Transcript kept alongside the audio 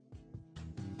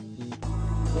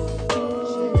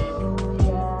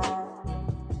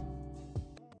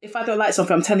if I don't like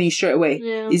something, I'm telling you straight away.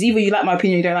 Yeah. It's either you like my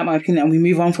opinion, you don't like my opinion, and we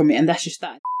move on from it, and that's just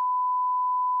that.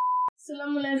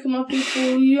 Assalamu alaikum, my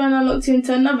people. You are now locked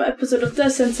into another episode of The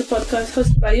Centre Podcast,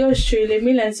 hosted by yours truly,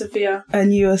 Mila and Sophia.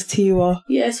 And yours, Tiwa.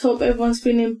 Yes, hope everyone's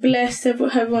feeling blessed.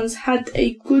 Everyone's had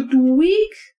a good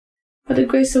week. By the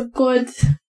grace of God,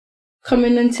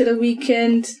 coming into the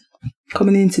weekend.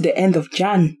 Coming into the end of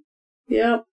Jan.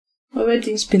 Yep,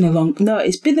 already. It's been a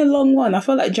long one. I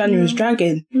feel like January was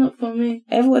dragging. Not for me.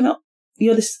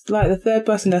 You're the third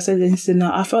person that said this, and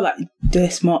I felt like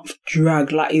this month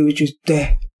dragged, like it was just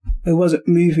there. It wasn't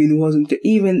moving. It wasn't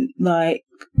even like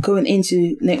going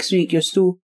into next week. You're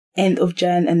still end of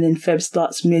Jan, and then Feb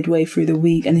starts midway through the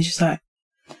week, and it's just like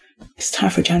it's time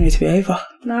for January to be over.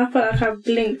 No, I felt like I've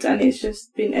blinked and it's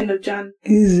just been end of Jan.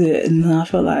 Is it? No, I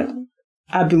feel like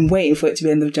I've been waiting for it to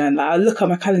be end of Jan. Like I look at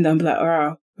my calendar and be like,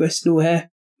 wow, we're still here.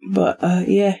 But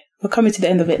yeah, we're coming to the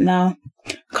end of it now.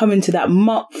 Coming to that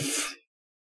month.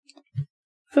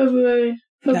 February.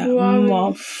 That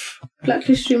month. Black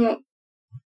History Month.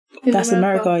 That's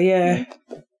America, yeah.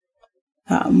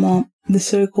 That month, the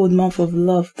so-called month of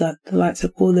love that they like to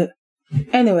call it.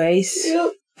 Anyways,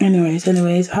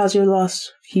 how's your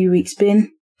last few weeks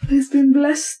been? It's been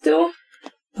blessed still.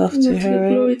 Love to hear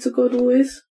it. Glory to God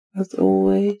always. As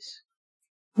always.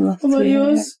 Love What about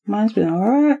yours? Mine's been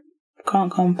alright.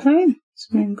 Can't complain. It's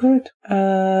been good.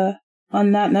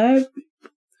 On that note,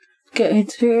 get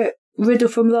into it. Riddle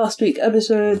from last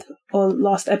episode.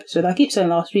 I keep saying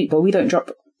last week, but we don't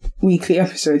drop weekly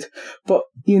episodes. But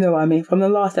you know what I mean. From the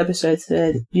last episode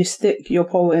said, you stick your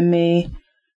pole in me.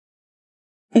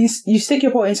 You stick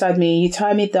your pole inside me. You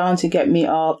tie me down to get me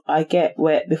up. I get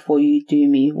wet before you do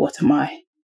me. What am I?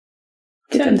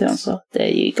 Get the answer. There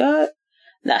you go.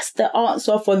 That's the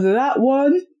answer for that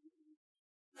one.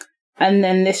 And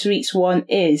then this week's one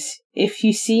is, if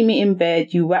you see me in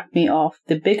bed, you whack me off.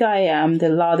 The bigger I am, the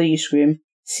louder you scream.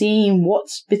 Seeing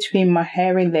what's between my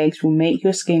hairy legs will make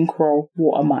your skin crawl.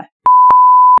 What am I?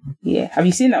 Yeah. Have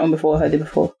you seen that one before? Heard it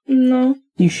before? No.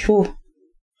 You sure?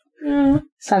 Yeah.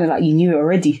 Sounded like you knew it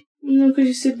already. No, because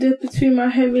you said they're between my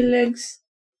hairy legs.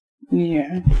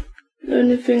 Yeah. The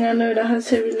only thing I know that has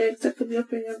hairy legs that could be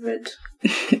up in your bed.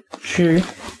 True.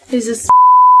 Is this.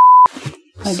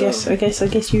 I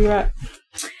guess you're right.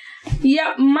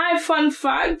 Yeah, my fun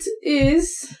fact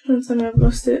is... Don't tell me I've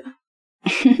lost it.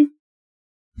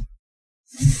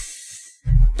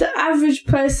 The average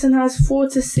person has 4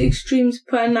 to 6 dreams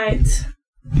per night.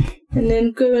 And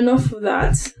then going off of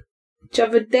that, the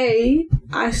other day,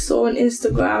 I saw on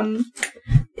Instagram,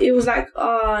 it was like,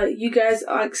 you guys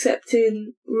are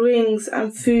accepting rings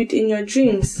and food in your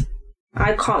dreams.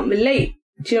 I can't relate.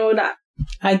 Do you know that?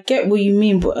 I get what you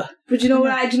mean, but do you know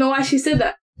why she said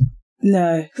that?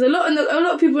 No. Because a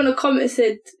lot of people in the comments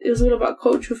said it was all about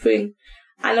cultural thing.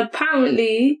 And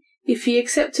apparently, if you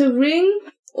accept a ring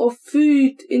or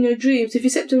food in your dreams, if you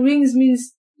accept a ring, it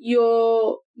means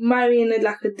you're marrying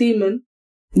a demon.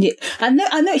 Yeah, I know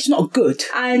it's not good.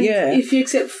 And if you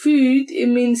accept food, it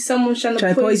means someone's trying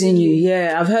to poison you.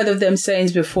 Yeah, I've heard of them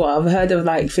sayings before. I've heard of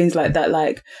like things like that.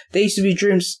 Like there used to be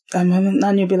dreams, and my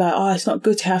nanny would be like, "Oh, it's not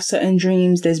good to have certain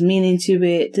dreams. There's meaning to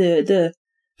it." Do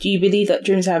you believe that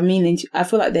dreams have meaning? I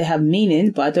feel like they have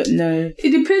meaning, but I don't know. It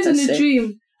depends on the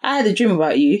dream. I had a dream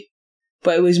about you,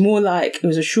 but it was more like it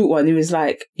was a short one. It was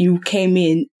like you came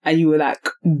in and you were like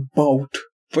bold.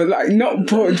 But like not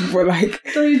bold, but like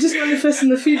so you just manifest in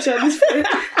the future at this point.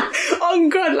 Oh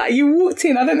God, like you walked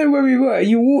in, I don't know where we were.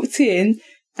 You walked in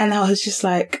and I was just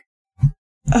like,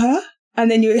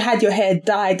 and then you had your hair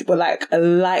dyed but like a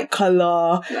light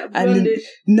colour. Like and then,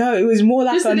 no, it was more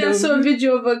like yesterday I saw a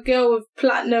video of a girl with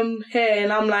platinum hair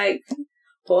and I'm like,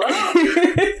 what?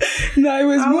 No, it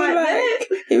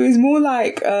was more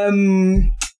like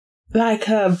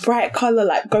a bright colour,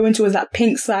 like going towards that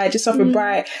pink side, just off a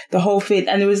bright, the whole thing.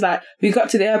 And it was like, we got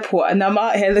to the airport and I'm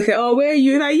out here looking, where are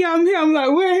you? Like, yeah, I'm here. I'm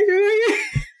like, where?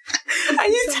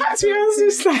 And you tapped me. I was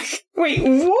just like, wait,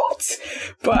 what?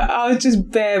 But I was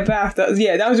just bare bath. That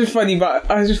was just funny,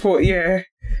 but I just thought, yeah.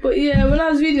 But yeah, when I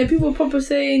was reading it, people were proper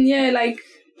saying, yeah, like,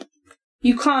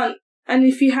 you can't. And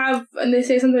if you have, and they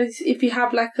say sometimes if you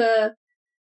have like a,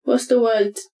 what's the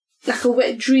word? Like a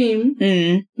wet dream,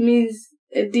 means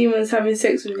a demon's having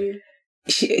sex with you.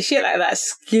 Shit like that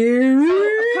scary.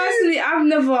 Personally, I've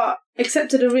never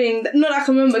accepted a ring. Not that I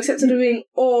can remember accepted a ring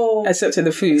or accepted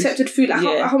the food. Accepted food. I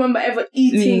can't remember ever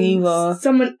eating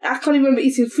someone. I can't even remember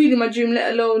eating food in my dream,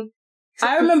 let alone.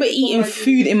 I remember eating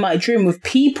food in my dream with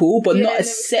people, but not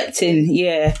accepting.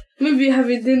 Yeah. Maybe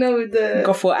having dinner with the.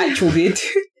 Go for actual bid.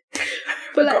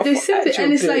 But like they said it,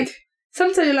 and it's bid. Like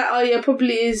sometimes you're like, oh yeah,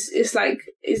 probably is. It's like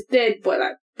it's dead, but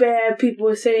like bare people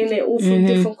were saying it all from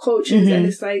different cultures, and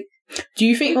it's like. Do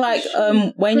you think like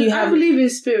when you have? I believe in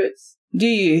spirits. Do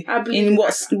you? I believe in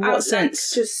what sense? Like,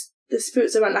 just the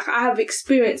spirits around. Like I have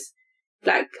experienced.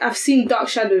 Like I've seen dark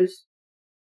shadows.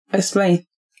 Explain.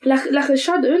 Like a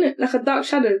shadow, innit? Like a dark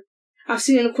shadow. I've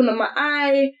seen it in the corner of my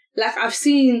eye. Like I've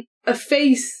seen a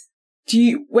face.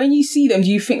 When you see them, do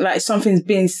you think like something's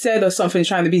being said or something's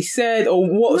trying to be said, or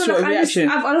what's your reaction?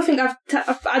 I don't think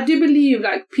I do believe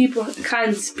like people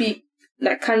can speak,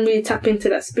 like can really tap into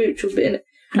that spiritual bit in it.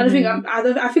 I don't think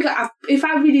I think if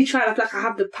I really tried, I feel like I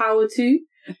have the power to,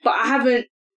 but I haven't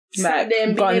sat there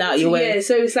and gone out your way. Yeah,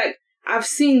 so it's like I've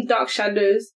seen dark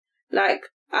shadows, like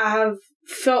I have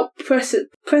felt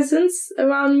presence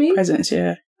around me. Presence,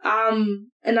 yeah.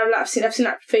 And I've seen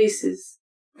like faces.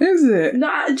 Is it? No,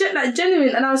 like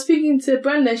genuine. And I was speaking to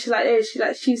Brenda, and she's like, hey,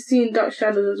 she's seen dark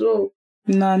shadows as well.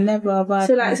 No, never.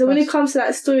 So when it comes to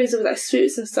like stories of like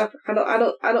spirits and stuff,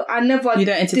 I never. You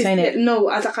don't entertain it. No,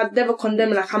 I'd never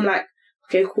condemn it. Like I'm like,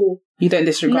 okay, cool. You don't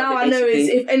disregard it. Now I know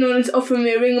if anyone's offering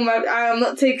me a ring, I'm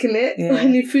not taking it or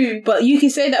any food. But you can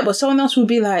say that, but someone else would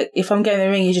be like, if I'm getting a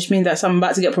ring, it just means that I'm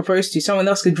about to get proposed to. Someone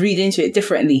else could read into it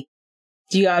differently.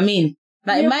 Do you know what I mean?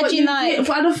 Like imagine but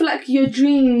I don't feel like your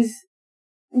dreams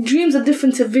are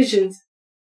different to visions.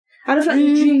 I don't feel like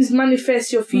your dreams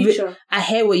manifest your future. I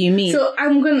hear what you mean. So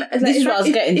I'm gonna. Like, this is what I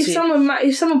was getting to.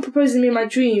 If someone proposes me in my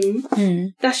dream,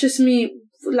 that's just me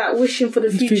like wishing for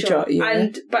the future. Yeah.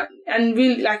 And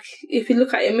really like if you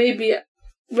look at it, maybe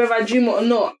whether I dream it or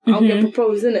not, I'll get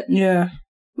proposed, innit? Yeah.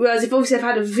 Whereas if obviously I've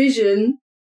had a vision,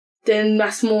 then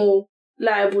that's more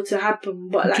liable to happen.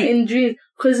 But like in dreams,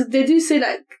 because they do say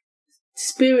like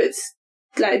spirits.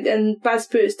 Like, and bad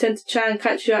spirits tend to try and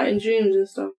catch you out in dreams and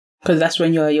stuff. Because that's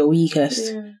when you're your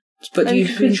weakest. Yeah. But and you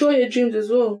can control your dreams as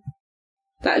well.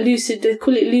 Like they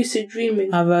call it lucid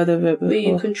dreaming. I've heard of it before. Where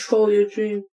you control your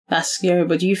dream. That's scary.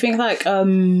 But do you think like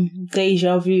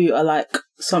deja vu are like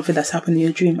something that's happened in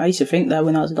your dream? I used to think that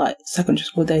when I was like secondary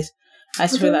school days. I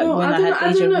used to feel like when I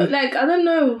had deja vu. Like I don't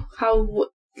know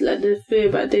like the fear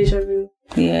about deja vu.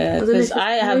 Yeah, because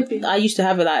I used to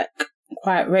have it like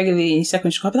quite regularly in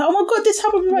secondary school. I'd be like, oh my god, this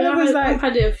happened. I've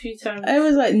had it a few times. I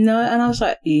was like, no, and I was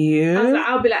like, yeah.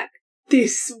 I'll be like,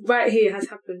 this right here has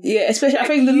happened. Yeah, especially like, I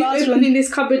think the last one in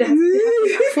this cupboard has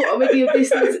I thought already of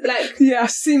this. Like, yeah,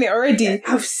 I've seen it already.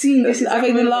 I've seen this. I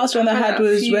think the last one I had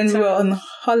was when we were on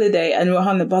holiday and we were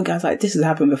on the buggy. I was like, this has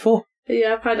happened before.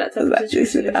 Yeah, I've had that type of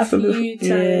situation a few times.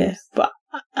 Yeah, but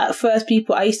at first,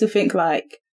 I used to think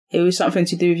like it was something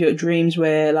to do with your dreams,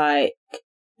 where like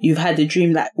you've had the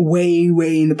dream like way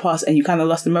in the past and you kind of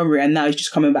lost the memory and now it's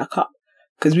just coming back up.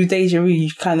 Because with deja vu,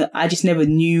 I just never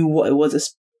knew what it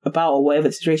was about or whatever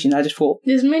the situation. I just thought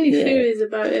there's many theories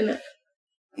about it, innit?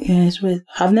 Yeah, it's weird.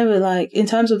 I've never like, in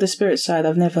terms of the spirit side,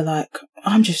 I've never like,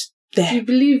 I'm just there. Do you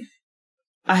believe?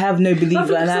 I have no belief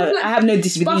and I have no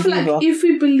disbelief either. Like, if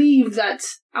we believe that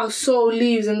our soul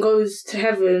leaves and goes to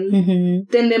heaven,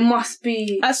 then there must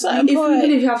be... At certain point, if we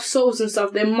believe you have souls and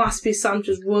stuff, there must be some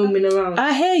just roaming around.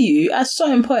 I hear you. At a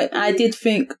certain point, I did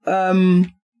think...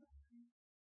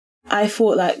 I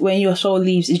thought like when your soul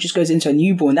leaves, it just goes into a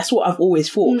newborn. That's what I've always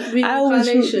thought.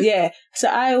 So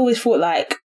I always thought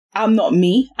like, I'm not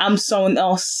me. I'm someone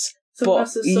else.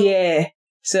 Yeah.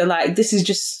 So like, this is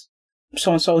just...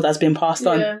 someone's soul that's been passed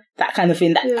on, that kind of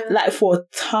thing. Like for a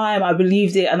time I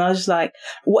believed it, and I was just like,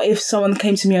 what if someone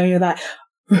came to me and you're like,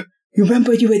 you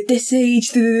remember you were this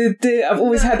age? I've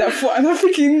always had that thought, and I'm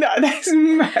thinking, that's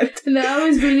mad. No, I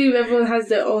always believe everyone has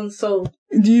their own soul.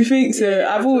 Do you think so?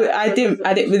 Yeah, I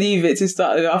didn't believe it to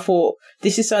start with. I thought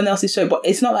this is someone else's soul, but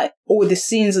it's not like all the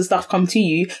scenes and stuff come to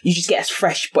you. You just get as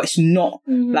fresh, but it's not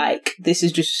like this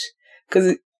is just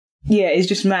because it's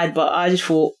just mad. But I just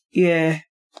thought, yeah.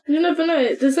 You never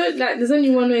know. There's only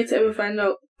one way to ever find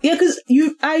out. Yeah, because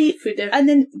and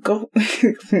then go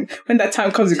when that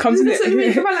time comes, it comes. That's what I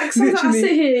mean. Like sometimes I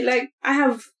sit here, like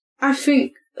I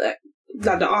think like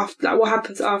the after, like what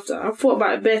happens after. I've thought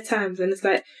about it bare times, and it's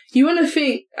like you want to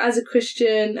think as a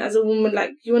Christian, as a woman,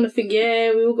 like you want to think,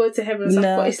 yeah, we will go to heaven and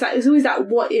stuff. But it's like it's always that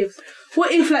what if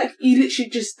like you literally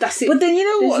just that's it. But then you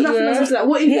know what? There's nothing else to that.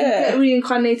 What if you get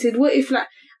reincarnated? What if like.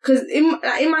 Because in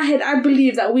my head, I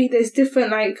believe that there's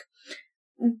different like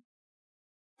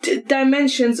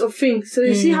dimensions of things. So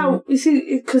you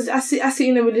see because I see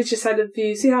in the religious side of view.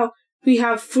 You see how we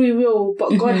have free will,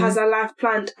 but God has a life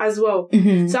planned as well.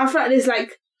 So I feel like there's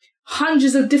like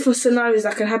hundreds of different scenarios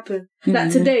that can happen.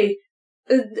 Like today,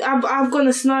 I've got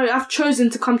a scenario. I've chosen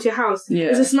to come to your house. Yeah.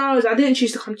 There's a scenario I didn't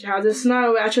choose to come to your house. There's a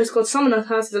scenario where I chose to go to someone else's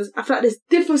house. I feel like there's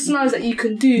different scenarios that you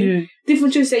can do,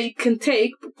 different choices that you can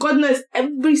take. God knows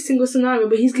every single scenario,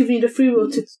 but He's giving you the free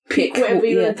will to pick whatever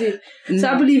you want to do. So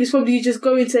I believe it's probably you just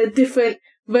go into a different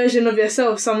version of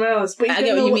yourself somewhere else. But you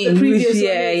don't know what the previous one is.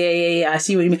 Yeah. I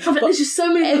see what you mean. But there's just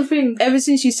so many other things. Ever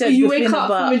since you said you wake up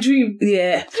from a dream.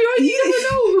 Yeah. You never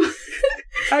know.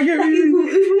 I get when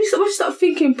you start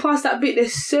thinking past that bit,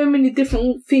 there's so many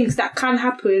different things that can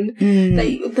happen.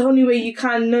 That the only way you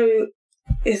can know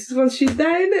is once you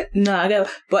die, innit? No, I get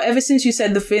it. But ever since you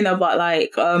said the thing about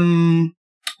like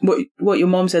what your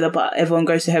mom said about everyone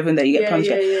goes to heaven that you get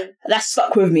punished, that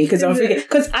stuck with me because I'm thinking,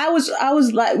 because I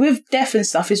was like, with death and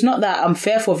stuff, it's not that I'm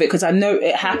fearful of it because I know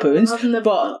it happens,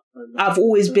 but I've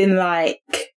always been like,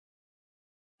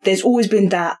 there's always been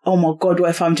that, oh my God,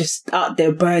 what if I'm just out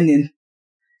there burning?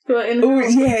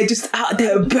 Just out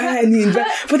there burning.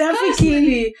 But I'm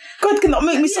thinking, God cannot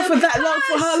make me suffer that long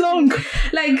for how long?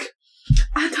 Like,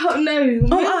 I don't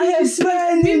know. I'm out here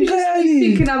burning.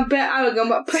 Thinking I'm better arrogant,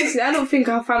 but personally, I don't think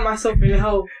I'll find myself in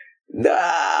hell.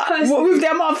 Nah. What with the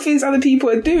amount of things other people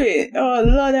are doing? Oh,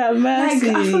 Lord have mercy.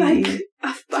 Like, I feel like...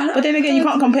 But then again, you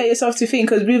can't compare yourself to things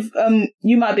because with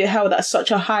you might be held at such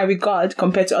a high regard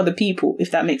compared to other people, if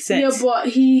that makes sense. Yeah, but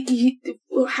he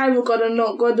high regard or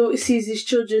not, God always sees his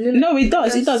children. Innit? No, he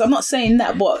does. I'm not saying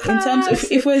that, but in terms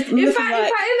of if we're looking if I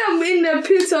end up in the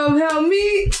pit of hell,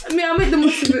 me, I'll make the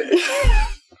most of it.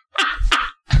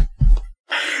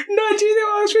 No, do you know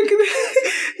what I was thinking?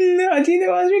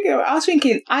 I was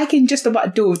thinking I can just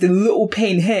about deal with the little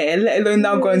pain here, let alone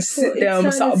now go and sit there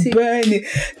and start burning.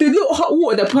 The little hot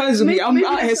water that burns with me, I'm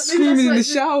out here screaming in the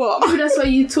shower. Maybe that's why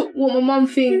you took what my mum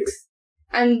thinks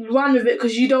and run with it,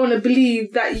 because you don't want to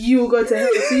believe that you will go to hell.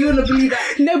 So you want to believe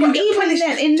that. No, but even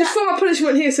then, just throw my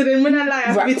punishment here, so then when I lie,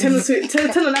 I have to be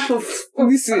telling a laugh of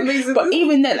amazing. But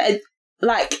even then,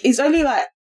 like, it's only like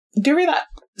during like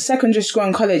secondary school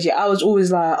and college, I was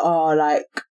always like, oh, like,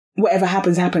 whatever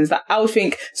happens. Like, I would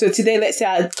think, so today, let's say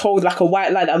I told like a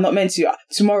white lie that I'm not meant to,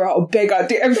 tomorrow I'll beg, I'll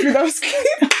do everything I was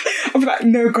I'll be like,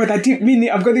 no, God, I didn't mean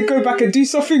it. I'm going to go back and do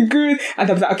something good. And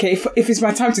I'll be like, okay, if it's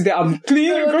my time today, I'm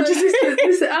clean.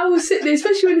 Listen, I will sit there,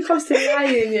 especially when it comes to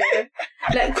lying, yeah.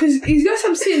 Like, because you got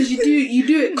some sins, you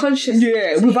do it consciously.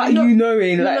 Yeah, so without you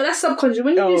knowing. No, that's subconscious.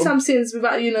 When you do some sins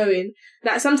without you knowing,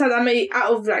 like, sometimes I may,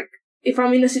 out of like, if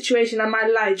I'm in a situation, I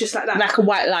might lie just like that. Like a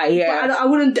white lie, yeah. But I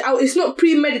wouldn't, it's not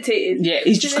premeditated. Yeah,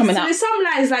 it's just coming out. There's some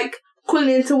lies like calling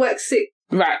into work sick.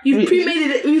 Right. You've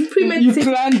premeditated. You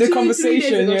planned the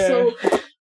conversation, yeah. So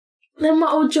then my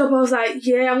old job, I was like,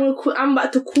 yeah, I'm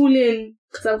about to call in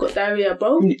because I've got diarrhea,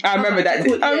 bro. I remember that.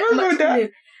 I remember that.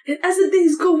 And as the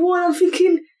days go on, I'm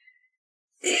thinking,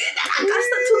 I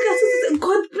start talking,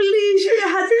 God, please, you know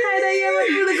how tired I am.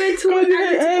 I'm going to go to work. I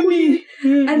need to call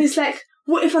you. And it's like,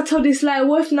 what if I tell this lie?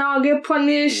 What if now I get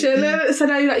punished? And so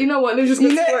now you're like, you know what? Let me just go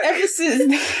to work. Ever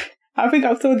since, I think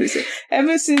I've told this.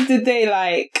 Ever since the day,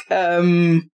 like,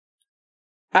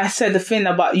 I said the thing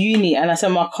about uni, and I said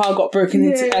my car got broken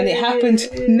into, and it happened.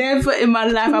 Never in my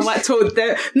life have I told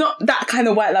them, not that kind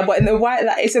of white lie, but in the white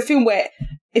lie, it's a thing where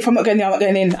if I'm not going in, I'm not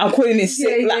going in. I'm calling in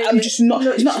sick. I'm just not.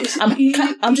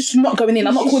 I'm just not going in.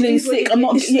 I'm not calling in sick. I'm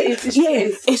not.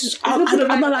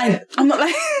 I'm not lying. I'm not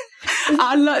lying.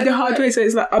 I learned the hard way, so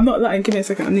it's like, I'm not lying. Give me a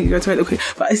second. I need to go to the toilet quick.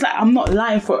 But it's like, I'm not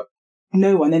lying for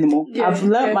no one anymore. I've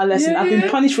learned my lesson. I've been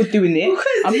punished for doing it.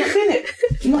 I'm not doing it.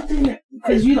 I'm not doing it.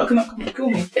 Because you lot cannot come and kill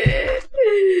me.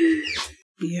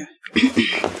 Yeah.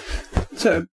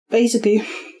 So, basically,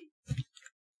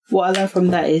 what I learned from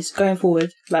that is, going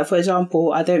forward, like, for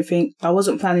example, I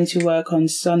wasn't planning to work on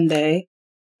Sunday,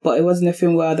 but it wasn't a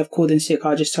thing where I'd have called in sick.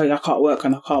 I'll just tell you I can't work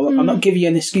and I can't work. I'm not giving you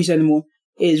an excuse anymore.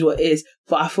 It is what it is.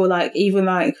 But I feel like even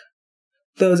like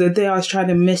there was a day I was trying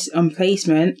to miss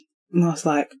placement, and I was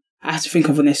like, I had to think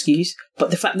of an excuse.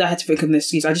 But the fact that I had to think of an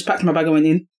excuse, I just packed my bag and went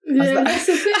in. Yeah, like, that's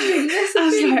the thing. I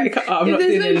was like, oh, I'm not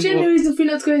doing it anymore. There's no genuine reason for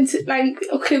you not going to, like,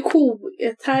 okay, cool,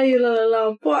 you're tired,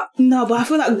 but no, but I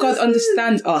feel like God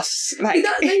understands us. Like, he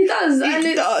does.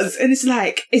 He does. And it's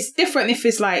like, it's different if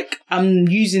it's like I'm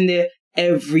using it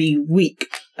every week.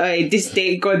 This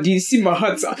day, God, you see my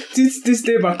heart. This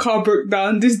day, my car broke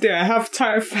down. This day, I have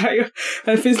tire fire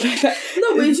and things like that.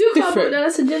 No, but if your car broke down,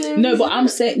 that's a genuine. No, but I'm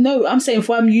saying if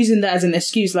I'm using that as an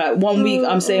excuse, like one week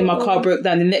I'm saying my car broke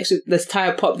down, the next week there's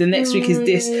tire pop, the next week is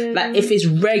this. Like if it's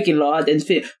regular, then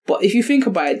fit. But if you think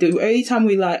about it, the only time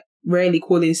we like rarely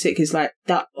call in sick is like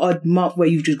that odd month where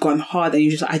you've just gone hard and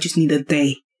you're just like, I just need a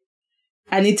day.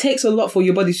 And it takes a lot for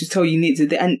your body to tell you need a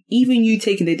day. And even you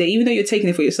taking the day, even though you're taking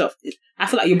it for yourself, I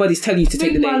feel like your body's telling you to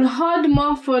take the day. Man, hard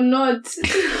month or not,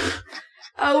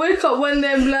 I wake up one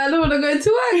day and be like, I don't want to go to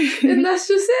work. And that's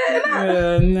just it,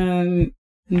 innit? No.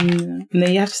 And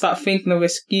then you have to start thinking of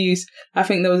excuse. I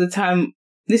think there was a time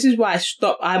This is why I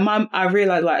stopped. I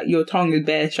realized like your tongue is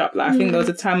bare sharp. Like I think there was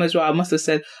a time as well I must have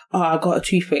said, "Oh, I got a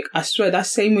toothache." I swear that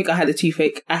same week I had a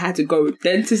toothache, I had to go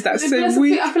dentist that same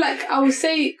week. I feel like I would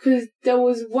say because there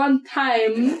was one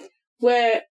time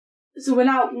where, so when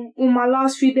my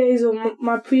last few days of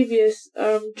my previous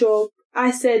job,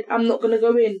 I said I'm not gonna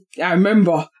go in. I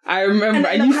remember,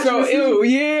 and you felt ill.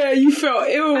 Yeah, you felt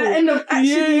ill. I ended up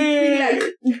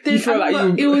actually you felt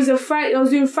like it was a Friday. I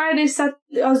was doing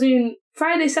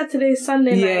Friday, Saturday,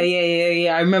 Sunday night.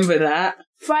 Yeah. I remember that.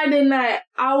 Friday night,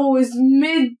 I was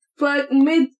mid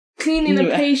cleaning the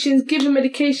patients, giving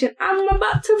medication. I'm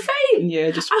about to faint. Yeah,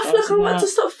 I feel like I'm about to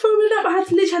stop throwing up. I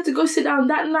had to go sit down.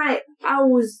 That night, I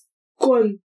was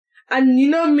gone. And you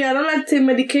know me, I don't like to take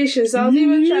medication, so I was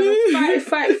even trying to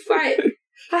fight.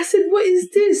 I said, what is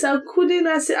this? I couldn't.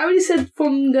 I already said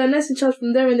from the nursing charge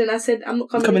from there, and then I said, I'm not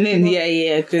coming in.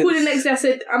 Yeah. Good. Called the next day, I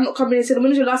said, I'm not coming in. I said,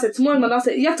 when is your last? I said, tomorrow my last.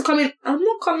 I said, you have to come in. I'm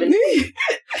not coming in.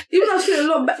 Even though I was feeling a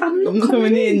lot better, I'm not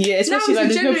coming in. Yeah, especially like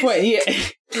there's no point. Yeah.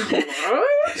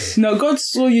 No, God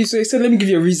saw you, so he said, let me give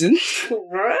you a reason.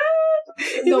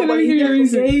 No, but he gave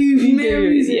me a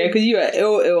reason. Yeah, because you were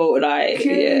ill, like,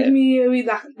 gave me a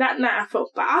reason. That night I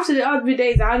felt, but after the other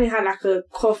days, I only had like a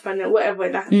cough and whatever.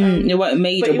 It wasn't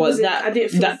major, but I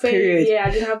didn't feel that period. Yeah,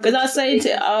 I didn't have. Because I was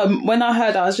saying when I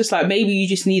heard, I was just like, maybe you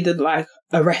just needed like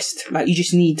a rest, like you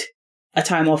just need a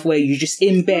time off where you're just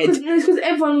in bed. It's because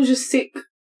everyone was just sick.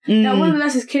 Now one of the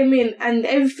nurses came in and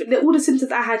all the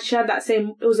symptoms I had, she had that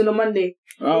same. It was on a Monday.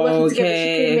 Oh, okay. She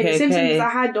came in. The same symptoms I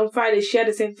had on Friday, she had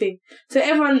the same thing. So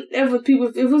everyone, people,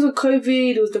 if it wasn't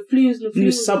COVID, it was the flu, it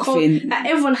was something. The cold. Like,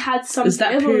 everyone had something. It's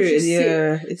that everyone period, was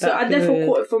just sick. So I therefore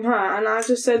caught it from her, and I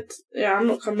just said, yeah, I'm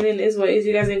not coming in. It is what it is.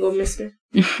 You guys ain't gonna miss me.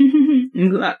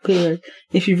 That period.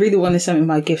 If you really want to send me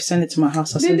my gift, send it to my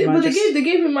house. They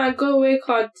gave me my go away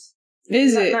card.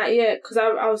 Is it? Night, yeah, because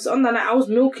I was on that night, I was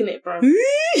milking it, bro.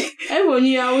 Everyone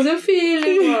knew I wasn't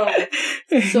feeling well.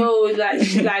 So,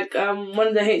 one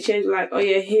of the HAs were like, oh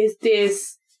yeah, here's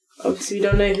this. Obviously, we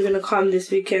don't know if you're going to come this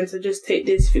weekend, so just take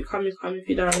this. If you come, you come. If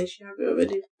you don't, you should have it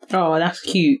already. Oh, that's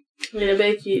cute. Yeah,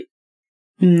 very cute.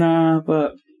 Nah,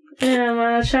 but... Yeah,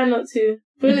 man, I try not to.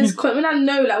 When I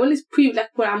know, like, when it's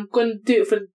when I'm going to do it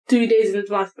for 2 days in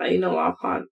advance, like, you know what,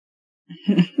 I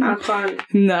can't.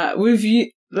 Nah, with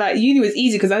you... Like, uni was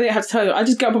easy because I didn't have to tell you. I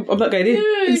just get up, I'm not going in.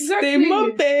 Yeah, exactly. Stay in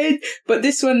my bed. But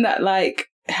this one that, like,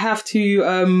 have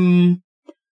to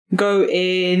go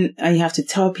in and you have to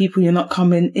tell people you're not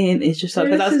coming in. It's just like...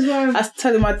 Yeah, I was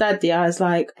telling my dad, I was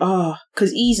like,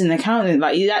 because he's an accountant.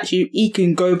 Like, he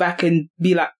can go back and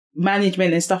be like,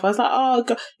 management and stuff. I was like, oh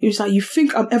God. He was like, you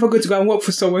think I'm ever going to go and work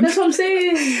for someone? That's what I'm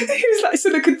saying. He was like, so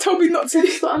they could tell me not to.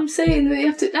 That's what I'm saying. You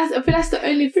have to. I feel that's the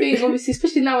only thing, obviously,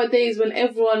 especially nowadays when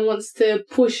everyone wants to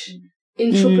push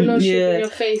entrepreneurship in your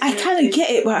face. I kind of get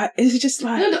it, but it's just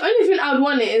like... No, the only thing I would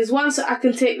want it is once I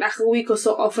can take like a week or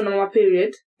so off on my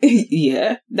period.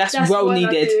 Yeah, that's well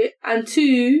needed. And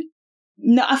two...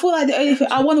 No, I feel like the only thing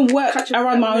I want to work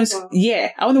around my own.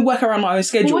 Yeah, I want to work around my own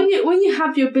schedule. But when you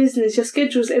have your business, your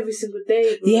schedule's every single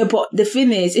day. Bro. Yeah, but the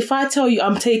thing is, if I tell you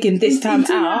I'm taking this time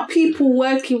out, people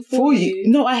working for you.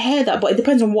 No, I hear that, but it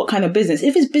depends on what kind of business.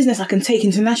 If it's business, I can take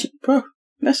international, bro.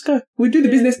 Let's go. We do the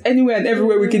business anywhere and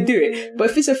everywhere we can do it.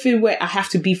 But if it's a thing where I have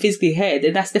to be physically here,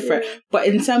 then that's different. Yeah. But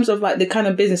in terms of like the kind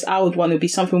of business I would want to be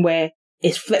something where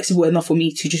it's flexible enough for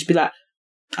me to just be like,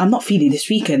 I'm not feeling this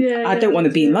weekend. I don't want to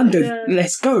be in London.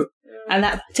 Let's go. And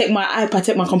I take my iPad,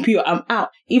 take my computer, I'm out.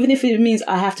 Even if it means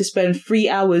I have to spend 3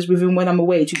 hours within when I'm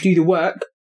away to do the work.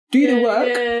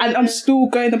 And I'm still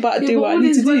going about doing what I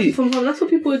need to do. From home. That's what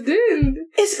people are doing.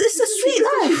 It's a sweet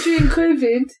life. During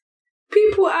COVID,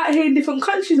 people out here in different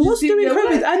countries. What's doing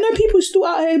COVID? I know people still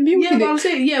out here milking it. Yeah, but I'm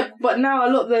saying, but now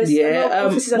a lot of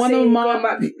offices are saying going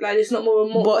back, like it's not more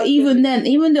remote. But even then,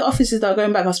 even the offices that are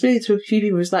going back, I was speaking to a few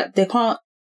people, it's like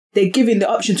they're giving the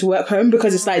option to work home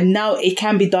because it's like now it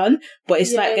can be done, but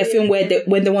it's like a thing where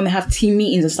when they want to have team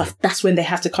meetings and stuff, that's when they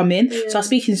have to come in. So I was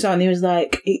speaking to someone, he was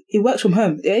like, it works from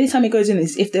home. The only time it goes in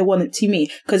is if they want a team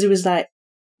meeting, because it was like,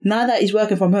 now that he's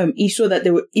working from home, he saw that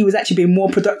he was actually being more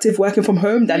productive working from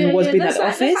home than he was being at the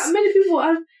office. Like many people,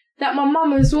 like my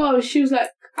mum as well, she was like,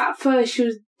 at first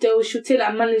she'll take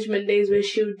like management days where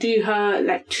she'll do her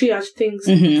like triage things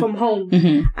from home.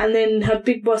 And then her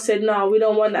big boss said, no, we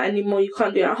don't want that anymore. You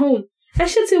can't do it at home. And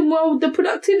she said, well, the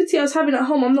productivity I was having at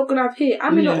home, I'm not going to have here.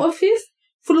 I'm in an office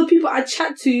full of people I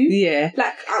chat to. Yeah.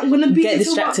 Like, I'm going to be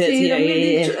distracted.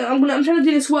 I'm trying to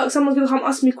do this work. Someone's going to come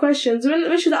ask me questions.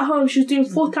 When she was at home, she was doing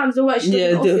 4 times the work she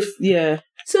did in the office. Yeah.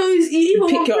 So you either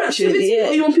Pick want your productivity options,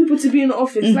 or you want people to be in the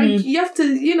office. Like, you have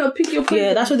to, pick your point.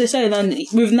 Yeah, that's what they're saying. And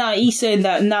with now, he's saying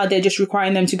that now they're just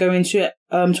requiring them to go into it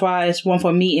twice, one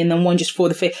for a meeting and one just for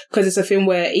the face. Because it's a thing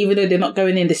where even though they're not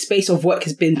going in, the space of work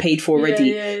has been paid for already.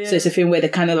 Yeah. So it's a thing where they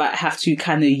kind of like have to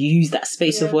kind of use that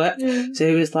space of work. Yeah. So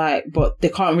it was like, but they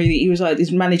can't really, he was like,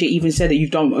 this manager even said that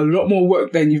you've done a lot more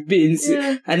work than you've been.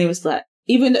 Yeah. And it was like,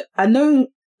 even, I know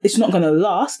it's not going to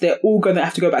last. They're all going to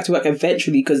have to go back to work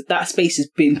eventually because that space has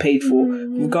been paid for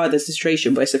regardless of the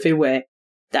situation. But it's a thing where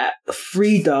that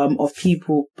freedom of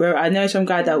people, bro. I know some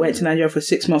guy that went to Nigeria for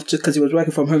 6 months just because he was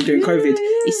working from home during COVID.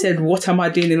 He said, what am I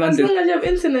doing in London? As long as you have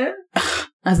internet.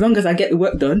 As long as I get the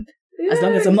work done. Yeah, as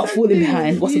long as I'm not falling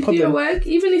behind. What's the problem? Do your work,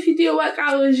 even if you do your work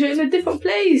hours, you're in a different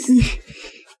place.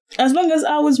 As long as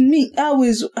I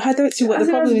don't see what the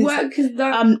problem is. Work is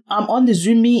done. I'm on the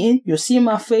Zoom meeting. You're seeing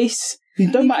my face.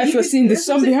 It don't matter if you're seeing the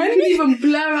sun behind me. You can even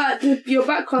blur out your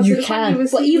background. You can.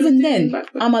 But even then,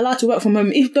 I'm allowed to work from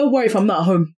home. Don't worry if I'm not at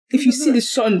home. If you see the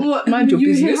sun, mind your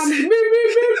business.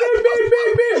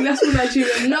 That's what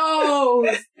Nigeria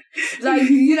knows. Like,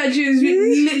 you Nigerians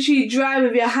literally drive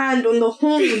with your hand on the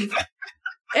horn.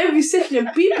 Every second you're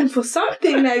beeping for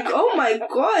something. Like, oh my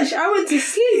gosh, I went to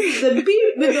sleep. The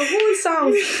beep with the horn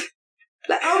sound.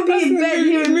 Like, I'll be in bed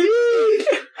hearing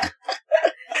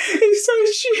It's so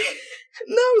true.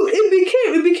 No,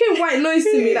 it became white noise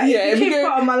to me. Like, it became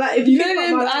part of my life. You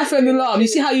know the iPhone alarm. You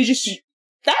see how you just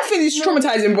that thing is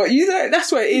traumatizing, but you know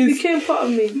that's what it is. It became part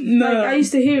of me. No, like, I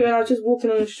used to hear it when I was just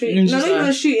walking on the street. No, not even on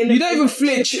the street. You don't even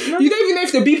flinch. No. You don't even know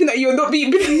if they're beeping at you or not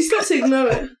beeping. You start to ignore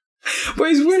it. But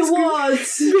it's weird.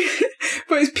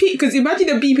 But it's peak because imagine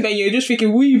they're beeping at you. You're just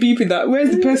thinking, who are you beeping at?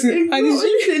 Where's the person? And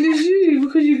it's you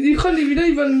because you can't even. You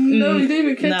don't even know. You don't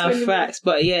even care. Nah, facts.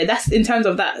 But yeah, that's in terms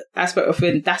of that aspect of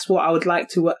it. That's what I would like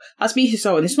to work. I was speaking to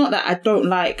someone. It's not that I don't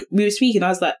like. We were speaking. I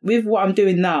was like, with what I'm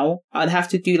doing now, I'd have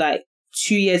to do like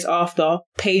 2 years after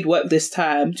paid work this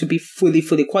time to be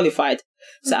fully qualified.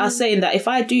 So I was saying that if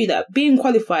I do that, being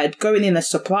qualified, going in as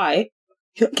supply.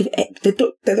 You don't give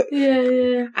it.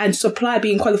 Yeah. And supply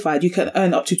being qualified, you can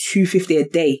earn up to $250 a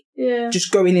day. Yeah.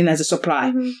 Just going in as a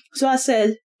supply. So I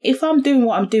said, if I'm doing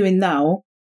what I'm doing now,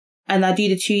 and I do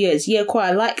the 2 years, yeah, cool.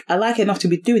 I like enough to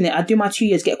be doing it. I do my 2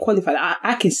 years, get qualified.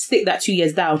 I can stick that 2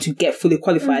 years down to get fully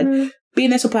qualified.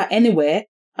 Being a supply anywhere,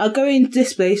 I'll go in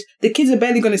this place. The kids are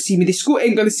barely going to see me. The school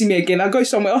ain't going to see me again. I'll go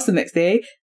somewhere else the next day.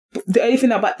 The only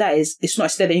thing about that is it's not a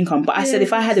steady income. But I said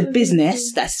if I had a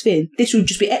business that's thin, this would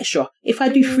just be extra. If I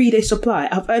do 3 days supply,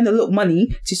 I've earned a lot of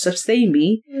money to sustain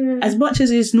me. As much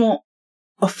as it's not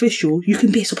official, you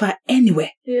can be a supplier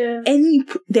anywhere.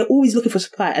 They're always looking for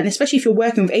supply, and especially if you're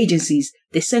working with agencies,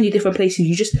 they send you different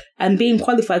places. And being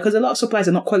qualified, because a lot of suppliers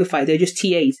are not qualified, they're just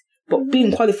TAs. But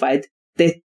being qualified,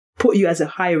 they put you as a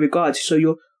higher regard. So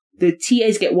the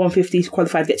TAs get 150s,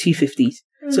 qualified get 250s.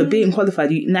 So being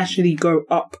qualified, you naturally go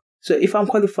up. So if I'm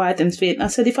qualified and fit, I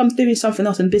said if I'm doing something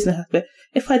else in business aspect,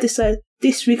 if I decide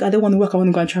this week I don't want to work, I want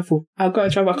to go and travel, I'll go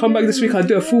and travel. I'll come back this week, I'll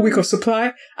do a full week of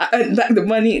supply, I earn back the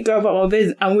money, go about my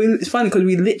business. And it's funny because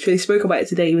we literally spoke about it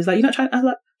today. He was like, you're not trying, I was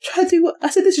like, try to do what? I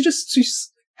said this is just to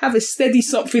have a steady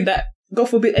something that, God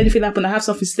forbid anything happen, I have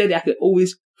something steady I can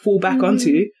always fall back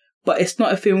onto. But it's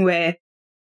not a thing where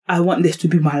I want this to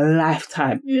be my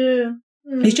lifetime. Yeah.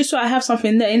 It's just so I have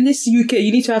something there. In this UK,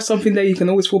 you need to have something there you can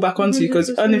always fall back onto because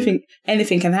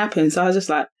anything can happen. So I was just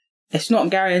like, it's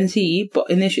not guaranteed. But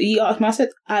initially, he asked me, I said,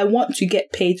 I want to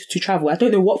get paid to travel. I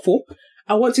don't know what for.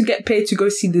 I want to get paid to go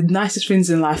see the nicest things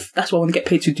in life. That's what I want to get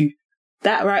paid to do.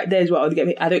 That right there is what I want to get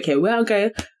paid. I don't care where I go.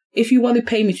 If you want to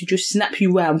pay me to just snap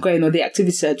you where I'm going or the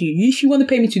activities I do, if you want to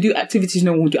pay me to do activities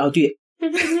no one will do, I'll do it.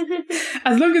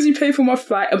 As long as you pay for my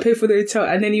flight and pay for the hotel.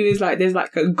 And then he was like, there's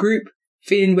like a group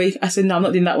thing where I said, no, I'm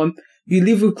not doing that one. You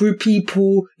live with group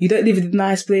people. You don't live in a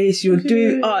nice place. You're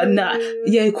doing,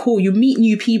 yeah, cool. You meet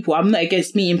new people. I'm not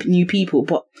against meeting new people,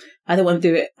 but I don't want to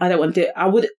do it.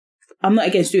 I'm not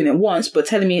against doing it once, but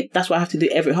telling me that's what I have to do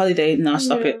every holiday. No,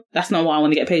 stop it. That's not what I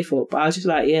want to get paid for. But I was just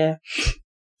like, yeah.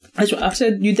 That's what I've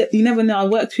said. You never know. I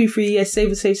worked 2-3 years,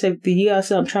 save. The year I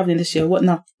said I'm traveling this year. What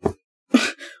now?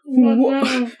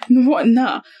 What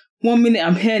now? 1 minute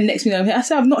I'm here, next minute I'm here. I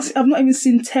said I've not even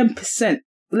seen 10%,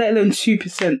 let alone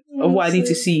 2% of what I need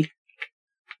to see.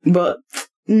 But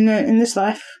in this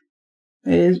life,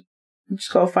 you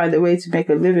just gotta find a way to make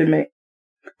a living, mate.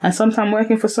 And sometimes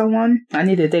working for someone, I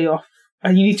need a day off.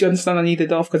 And you need to understand I need a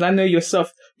day off because I know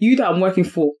yourself. You that I'm working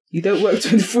for, you don't work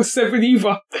 24/7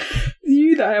 either.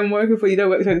 You that I'm working for, you don't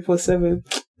work 24/7.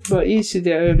 But each to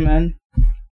their own, man.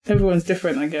 Everyone's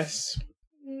different, I guess.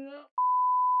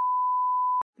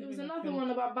 There was another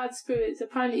one about bad spirits.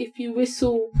 Apparently, if you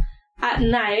whistle at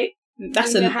night,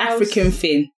 That's an African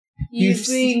thing.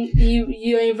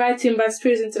 You're inviting bad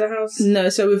spirits into the house. No,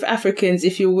 so with Africans,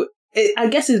 I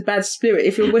guess it's bad spirit.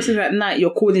 If you're whistling at night,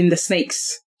 you're calling the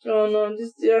snakes. Oh no,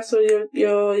 so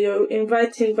you're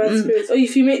inviting bad spirits. Or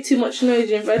if you make too much noise,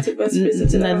 you're inviting bad spirits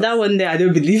into the house. That one there I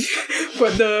don't believe.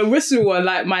 But the whistle one,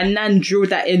 like my nan drilled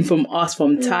that in from us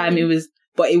from time. It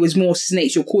was more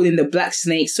snakes. You're calling the black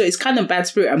snakes. So it's kind of bad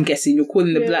spirit, I'm guessing. You're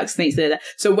calling the black snakes there.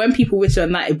 So when people whistle at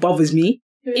night, it bothers me.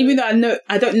 Yeah. Even though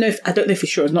I don't know if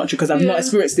it's true or it's not true because I'm not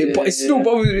experienced it, but it still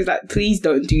bothers me. It's like, please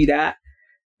don't do that.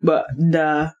 But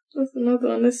nah. That's another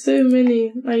one. There's so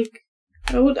many. Like,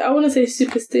 I want to say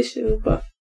superstitions, but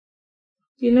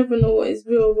you never know what is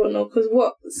real or what not. Because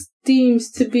what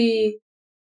seems to be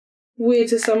weird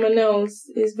to someone else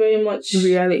is very much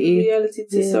reality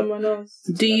to someone else.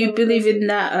 Do you believe in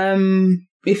that?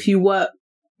 If you walk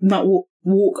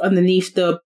underneath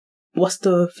the. What's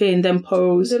the thing? Them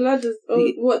poles. The ladders.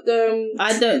 What the?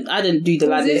 I don't do the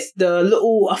ladders. The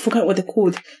little. I forgot what they're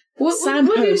called. What do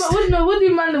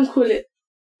you man them call it?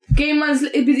 Gay man's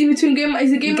in between gay man.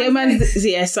 Is it gay man's?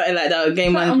 Yeah, something like that. Gay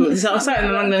man's. Something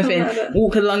along them thing. Like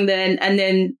walk along there, and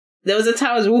then there was a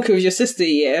time I was walking with your sister.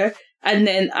 Yeah. And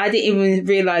then I didn't even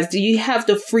realise, do you have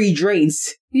the 3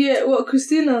 drains? Yeah, what,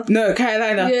 Christina? No,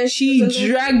 Carolina. Yeah, she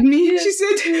dragged me. Yeah. She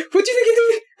said, what do you think you're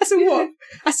doing? I said, what?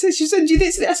 She said, you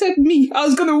didn't say that. I said, me. I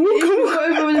was going to walk. If you go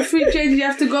over with the 3 drains, you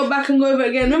have to go back and go over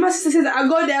again. Remember my sister said that, I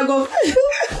go there, I go...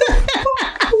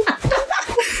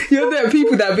 You're there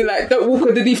people that be like, don't walk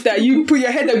underneath that. You put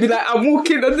your head and be like, I'm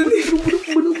walking underneath.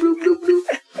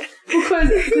 Because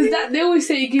that they always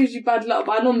say it gives you bad luck,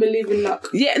 but I don't believe in luck.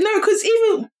 Yeah, no, because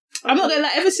even... I'm not gonna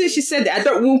lie, ever since she said that, I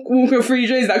don't walk on 3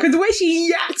 drains now. Because the way she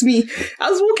yanked me, I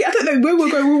was walking, I don't know where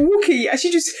we're going, we were walking, and she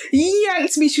just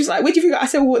yanked me. She was like, where do you think? I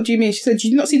said, what do you mean? She said, do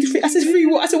you not see the 3? I said, 3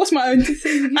 what? I said, what's my own?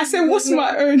 I said, what's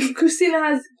my own?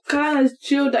 Christina has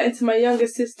drilled that into my younger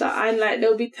sister, and like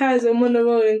there'll be times when I'm on the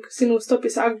road and Christina will stop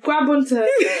it, so I grab onto her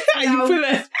and you pull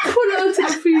her onto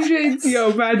the 3 drains.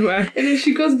 Yo, bad man. And then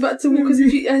she goes back to walk, because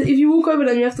if you walk over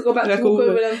them, you have to go back to walk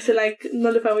over them to like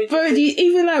nullify what you But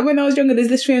even like when I was younger, there's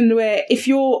this thing where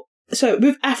so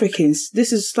with Africans,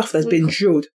 this is stuff that's been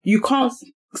drilled. You can't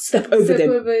step over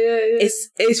them.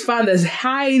 It's found as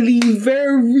highly,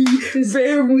 very,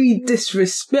 very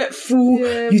disrespectful.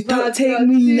 Yeah, you don't take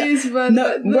me.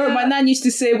 My nan used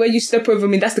to say, when you step over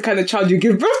me, that's the kind of child you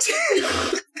give birth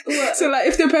to. So like,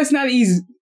 if their personality is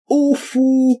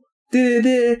awful,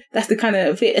 that's the kind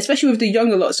of fit, especially with the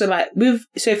younger lot. So like,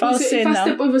 if I was saying now, if I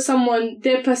step over someone,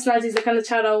 their personality is the kind of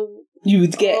child you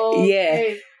would get.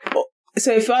 Okay.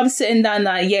 So if I'm sitting down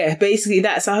there, basically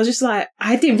that. So I was just like,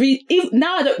 I didn't really...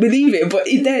 Now I don't believe it, but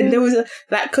then there was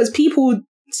because people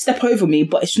step over me,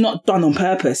 but it's not done on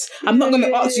purpose. I'm not going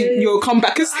to ask you, you'll come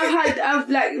back and say... I've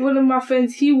like, one of my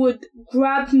friends, he would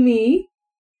grab me.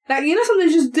 Like,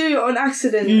 sometimes just do it on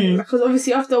accident. Because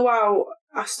obviously after a while,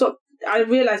 I stopped. I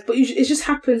realised, but it just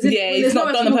happens. It's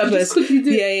not done on purpose.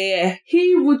 Yeah.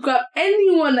 He would grab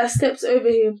anyone that steps over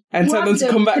him and tell them to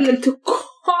come back.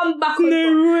 Come back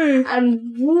way.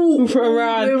 And walk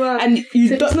around. And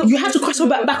you have to cross her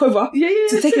back over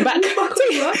to take it back.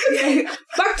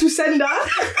 Back to sender.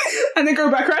 And then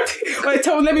go back, right? Or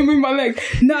tell them, let me move my leg.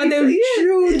 No, they'll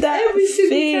drill that every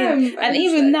thing. And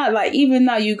even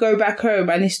now, you go back home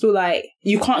and it's still like,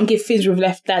 you can't give things with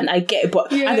left hand. I get it,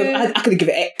 but I could give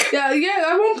it egg. Yeah.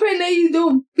 At one point,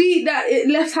 they'll beat that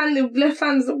left hand. Left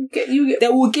hands get. They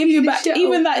will give you back.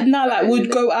 Even like now, like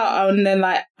would go out and then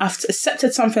like I've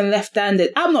accepted something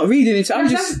left-handed. I'm not reading it. So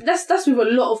that's with a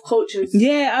lot of cultures.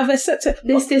 Yeah, I've accepted.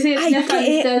 They say left hand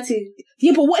is dirty.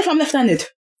 Yeah, but what if I'm left-handed?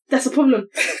 That's a problem.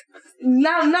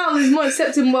 Now it's more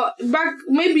accepting, but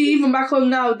even back home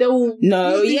now, they'll...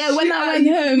 No, yeah, when I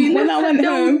went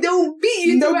home, they'll beat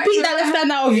you. They'll beat that left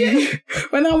hand out of you.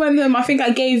 When I went home, I think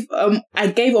I gave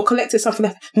or collected something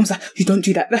left. Mum was like, you don't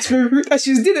do that. That's very rude. And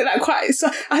she just did it like quite... So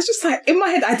I was just like, in my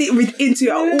head, I didn't read into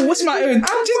it. Oh, what's my own?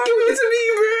 Just give it to me,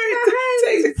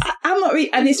 bro. I'm not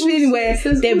reading. And it's really where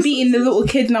they're beating the little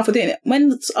kid now for doing it.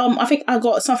 When I think I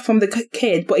got something from the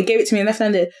kid, but he gave it to me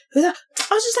left-handed.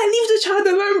 I was just like, leave the child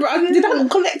alone, bro. Did I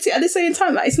not collect it at the same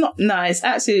time? Like, it's not nice.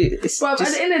 Absolutely. But at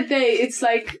the end of the day, it's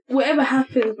like, whatever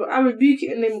happens, but I rebuke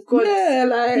it in the name of God. Yeah,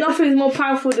 like... Nothing is more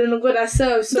powerful than the God I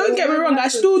serve. So don't get me wrong, I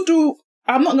still do...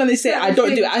 I'm not going to say I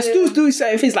don't do it. I still do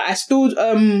certain things. Like, I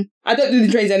don't do the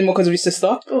drains anymore because of your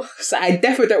sister. Oh. So I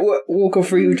definitely don't walk on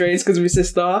 3 drains because of your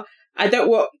sister. I don't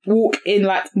walk in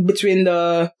like between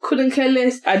the... Couldn't care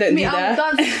less. I don't do that.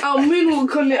 I'll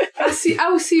moonwalk on it. I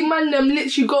will see man them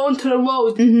literally go onto the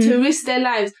road to risk their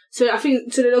lives. So I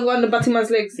think so they don't go on the batty man's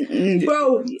legs.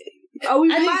 Bro, are we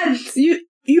mad?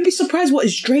 you'd be surprised what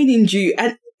is draining you,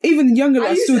 and even younger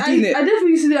lads still doing it. I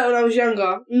definitely used to do that when I was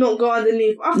younger, not go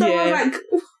underneath. After I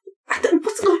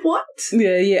was like, what?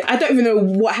 Yeah. I don't even know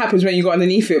what happens when you go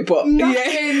underneath it, but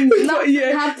nothing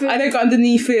happens. I don't go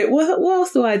underneath it. What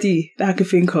else do I do that I can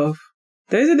think of?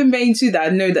 Those are the main two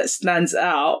that I know that stands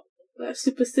out. Like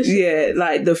superstition. Yeah,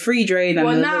 like the free drain and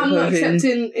the now I'm not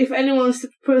accepting if anyone's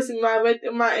supposed in my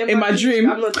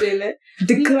dream. I'm not doing it.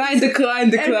 Decline.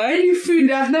 Any food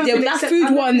that I've never been that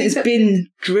food one has been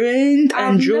drained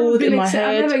and drilled in my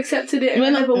head. I've never accepted it.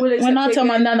 When I tell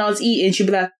my nan I was eating, she'd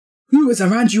be like, "Who was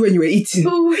around you when you were eating?"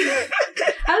 I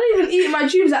don't even eat in my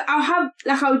dreams. Like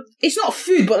it's not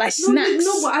food, but like snacks.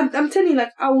 No, but I'm telling you,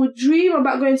 like I would dream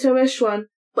about going to a restaurant,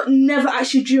 but never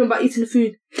actually dream about eating the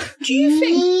food. Do you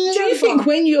think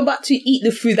when you're about to eat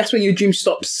the food, that's when your dream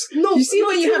stops? No. You see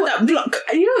when you have that block?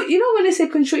 You know when they say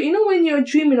control, you know when you're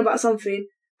dreaming about something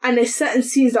and there's certain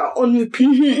scenes that are on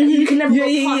repeat and you can never go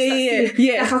past that scene.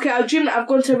 Yeah. Like, okay, I'll dream that I've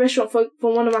gone to a restaurant for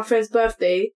one of my friend's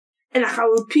birthday and like I'll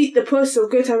repeat the person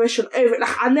go to a restaurant over.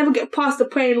 Like I'll never get past the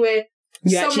point where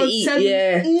someone said,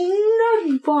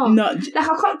 never. Like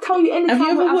I can't tell you any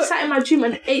time where I've sat in my dream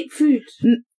and ate food.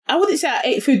 I wouldn't say I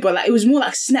ate food, but like it was more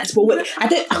like snacks. But I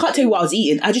can't tell you what I was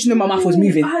eating. I just know my mouth was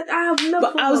moving. I have never.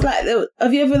 But I was like,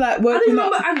 have you ever like woken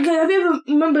up? Have you ever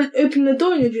remembered opening the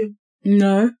door in your dream?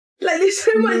 No. Like there's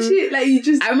so much shit. Like you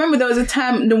just. I remember there was a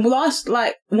time. The last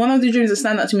one of the dreams that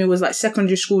stand out to me was like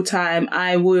secondary school time.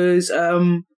 I was at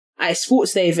a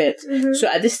sports day event. Mm-hmm. So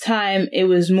at this time it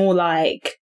was more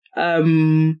like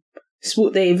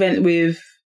sport day event with.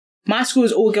 My school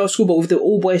was all-girls school, but with the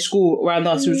all-boys school around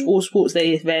us, it was all sports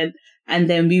day event. And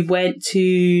then we went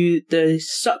to the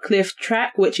Sutcliffe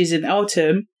track, which is in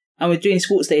Eltham, and we're doing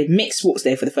sports day, mixed sports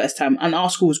day for the first time. And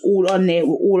our school was all on it,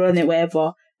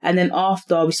 whatever. And then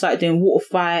after, we started doing water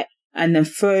fight, and then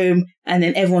foam, and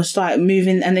then everyone started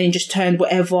moving, and then it just turned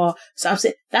whatever. So I'm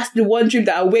saying, that's the one dream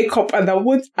that I wake up and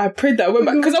I prayed that I went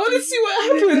back, because I wanted to see what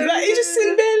happened. Like, it just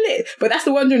sitting there lit. But that's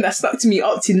the one dream that stuck to me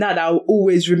up to now that I'll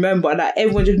always remember. Like,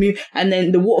 everyone just moved, and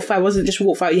then the water fight wasn't just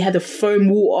water fight, you had the foam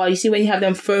water. You see when you have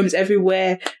them foams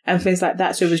everywhere, and things like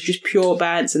that. So it was just pure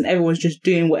bounce, and everyone's just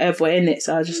doing whatever in it.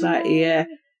 So I was just like, yeah.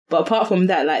 But apart from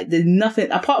that, like, there's nothing,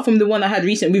 apart from the one I had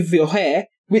recently with your hair,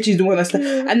 which is the one that's like,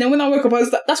 and then when I woke up, I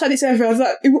was like, that's why they said, I was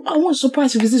like, I want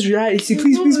surprise if this reality,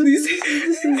 please. I said,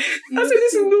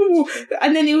 this is normal.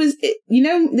 And then it was,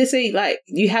 they say, like,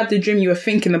 you have the dream you were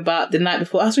thinking about the night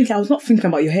before. I was not thinking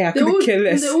about your hair. I couldn't care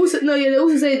less. They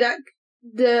also say that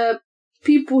the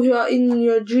people who are in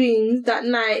your dreams that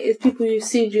night is people you've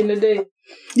seen during the day.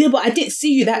 Yeah, but I didn't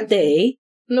see you that day.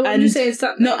 No, what you saying?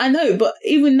 No, I know, but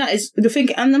even that is the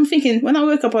thing. And I'm thinking, when I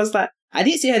woke up, I was like, I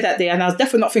didn't see her that day, and I was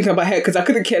definitely not thinking about her because I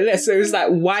couldn't care less. So it was like,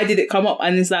 why did it come up?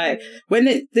 And it's like,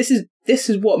 this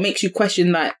is what makes you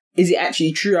question, like, is it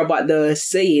actually true about the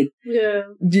saying? Yeah.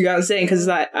 Do you get what I'm saying? Because it's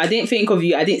like, I didn't think of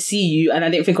you, I didn't see you, and I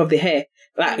didn't think of the hair.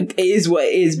 Like, it is what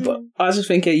it is. But I was just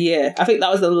thinking, yeah, I think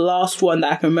that was the last one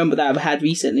that I can remember that I've had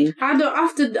recently. I don't,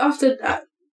 after that,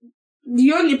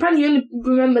 you only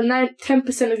remember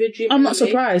 10% of your dream. I'm not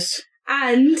surprised.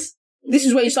 And this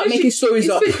is where you start making stories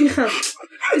up.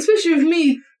 Especially with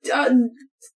me,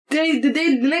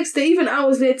 the next day, even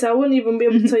hours later, I wouldn't even be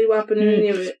able to tell you what happened in any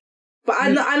of it. But I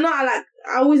know, I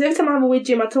always, every time I have a weird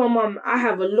dream, I tell my mum, I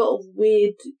have a lot of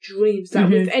weird dreams. Like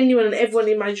with anyone and everyone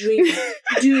in my dream,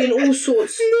 doing all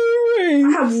sorts. No way.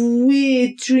 I have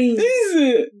weird dreams. Is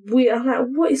it? Weird. I'm like,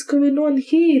 what is going on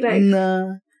here? Like,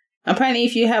 nah. Apparently,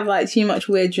 if you have like too much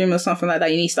weird dream or something like that,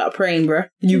 you need to start praying, bro.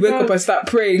 You wake up and start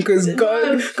praying because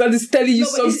God is telling you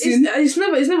something. It's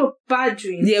never bad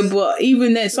dreams. Yeah, but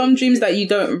even then, some dreams that you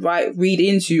don't read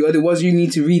into are the ones you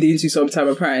need to read into sometime.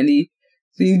 Apparently,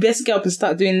 so you best get up and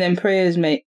start doing them prayers,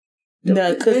 mate.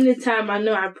 The only time I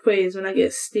know I pray is when I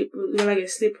get sleep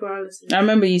paralysis. I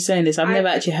remember you saying this. I've never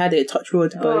actually had it. Touch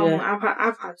wood, but yeah.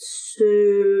 I've had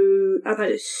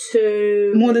it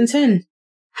so more than 10.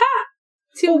 Ha!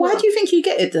 Well, why do you think you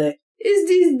get it though? It's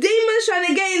these demons trying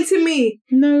to get into me.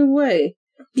 No way.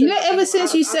 You know, ever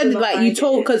since you said, like, you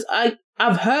told, because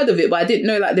I've heard of it, but I didn't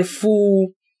know, like, the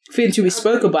full thing till we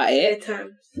spoke about it.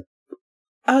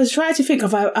 I was trying to think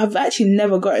of, I've actually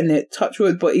never gotten it, touch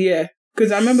wood, but yeah.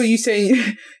 Because I remember you saying,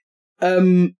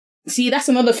 see, that's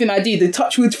another thing I do, the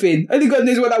touch wood thing. Only God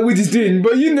knows what that wood is doing,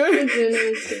 but you know.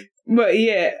 But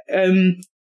yeah,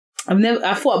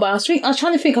 I thought about it. I was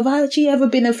trying to think, have I actually ever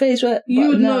been in a phase where... You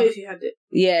would know if you had it.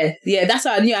 Yeah, that's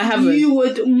how I knew I haven't. You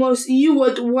would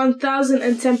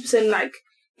 1010%, like,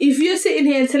 if you're sitting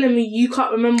here and telling me you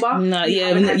can't remember, No,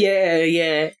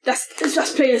 yeah.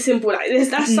 That's plain and simple. Like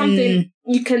that's something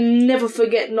you can never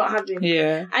forget not having.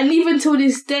 Yeah. And even till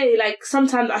this day, like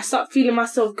sometimes I start feeling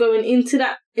myself going into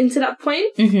that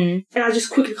point, and I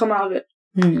just quickly come out of it.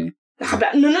 Like, I'm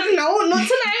like, no, not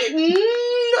tonight,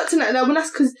 not tonight. No, but that's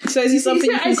because. So is it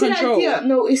something you can control?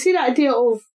 No, you see the idea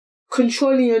of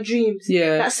controlling your dreams.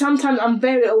 Yeah. That sometimes I'm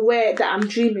very aware that I'm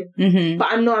dreaming,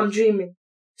 but I know I'm dreaming.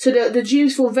 So the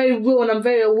dreams feel very real and I'm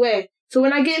very aware. So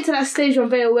when I get into that stage where I'm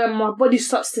very aware, my body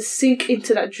starts to sink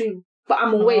into that dream. But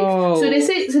I'm awake. Oh. So they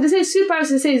say sleep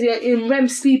paralysis says you're in REM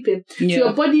sleeping. Yeah. So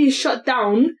your body is shut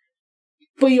down,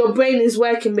 but your brain is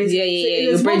working basically.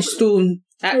 Yeah. So your brain's still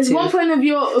active. There's one point of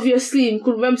your sleep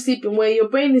called REM sleeping where your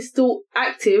brain is still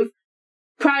active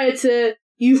prior to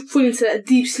you falling into that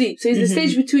deep sleep. So it's the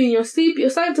stage between your sleep,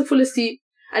 you're starting to fall asleep,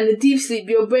 and the deep sleep.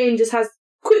 Your brain just has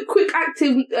quick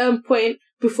active point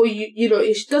before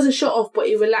it doesn't shut off, but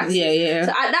it relaxes. Yeah.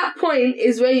 So at that point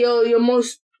is where you're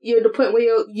the point where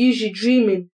you're usually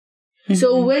dreaming.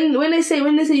 So when they say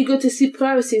you go to sleep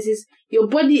paralysis, is your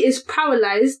body is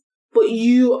paralyzed, but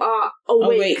you are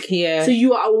awake. Yeah. So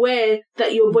you are aware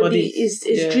that your body is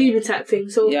dreaming type thing.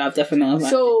 So yeah, I've definitely.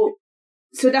 So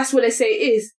that's what they say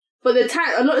it is. But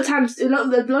a lot of times, a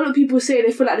lot of people say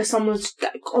they feel like there's someone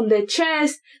on their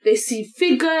chest. They see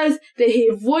figures. They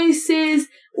hear voices.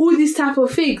 All these type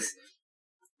of things.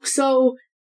 So,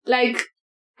 like,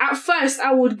 at first,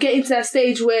 I would get into that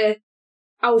stage where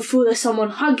I would feel there's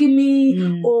someone hugging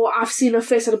me, or I've seen a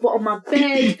face at the bottom of my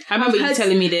bed. I remember you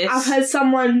telling me this. I've heard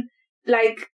someone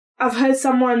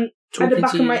at the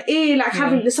back of my ear, like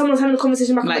someone's having a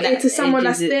conversation back of my ear to someone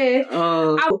that's there.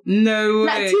 Oh, no way.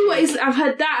 Like, two ways. I've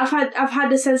heard that. I've had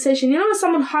the sensation. You know when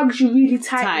someone hugs you really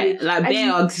tightly, like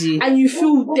bear hugs you, and you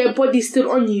feel their body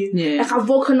still on you. Yeah. Like I've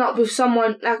woken up with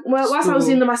someone. Like whilst I was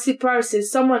in my sleep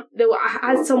paralysis, I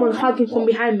had someone hugging from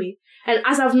behind me. And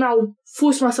as I've now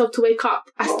forced myself to wake up,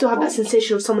 I still have that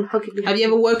sensation of someone hugging me. Have you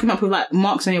ever woken up with like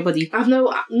marks on your body? I've never,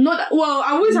 I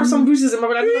always have some bruises in my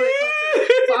body,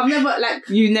 but I've never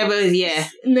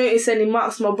noticed any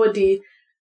marks on my body.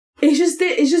 It's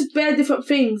just bare different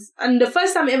things. And the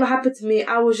first time it ever happened to me,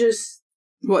 I was just,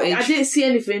 what age? I didn't see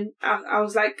anything. I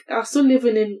was still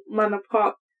living in Manor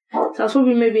Park. So I was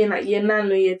probably maybe in like year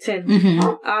 9 or year 10.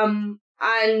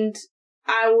 And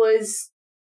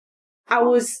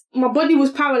my body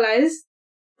was paralyzed,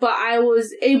 but I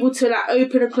was able to like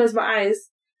open and close my eyes.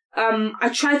 I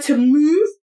tried to move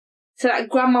to like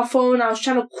grab my phone. I was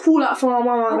trying to call out for my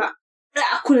mum. I was like,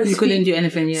 I couldn't speak. Couldn't do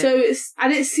anything yet. So I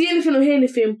didn't see anything or hear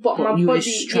anything, but my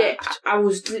body, I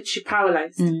was literally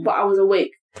paralyzed, but I was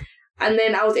awake. And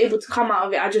then I was able to come out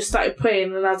of it. I just started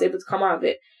praying and I was able to come out of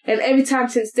it. And every time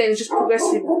since then, it's just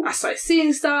progressive. I started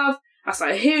seeing stuff. I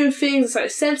started hearing things. I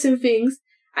started sensing things.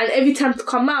 And every time to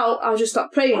come out, I'll just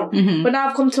start praying. But now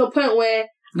I've come to a point where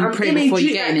I'm in a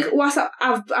dream.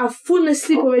 I've fallen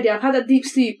asleep already. I've had a deep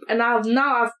sleep, and I've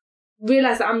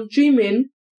realised that I'm dreaming.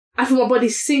 I feel my body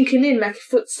sinking in, like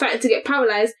it's starting to get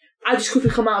paralysed. I just quickly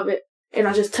come out of it, and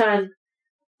I just turn.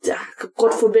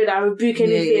 God forbid I rebuke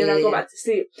anything, and I go back to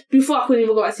sleep. Before I couldn't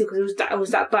even go back to sleep because it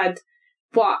was that bad.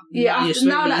 But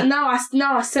now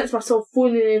I sense myself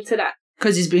falling into that.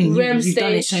 Because you've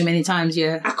done it so many times,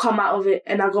 yeah. I come out of it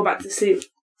and I go back to sleep.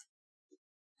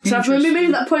 So for me,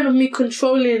 maybe that point of me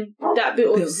controlling that bit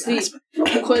of sleep,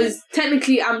 because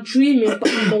technically I'm dreaming, but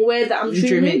I'm aware that I'm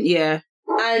dreaming. Yeah.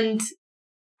 And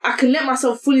I can let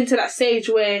myself fall into that stage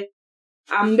where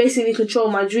I'm basically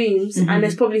controlling my dreams, and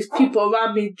there's probably people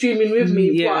around me dreaming with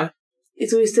me, but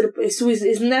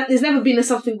there's never been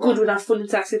something good when I've fallen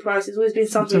into that sleep paralysis. It's always been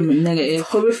something negative,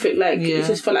 horrific, it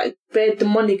just felt like bare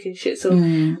demonic and shit. So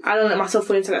I don't let myself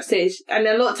fall into that stage. And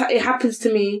a lot of time it happens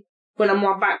to me when I'm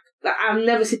on my back. Like I've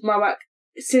never slept on my back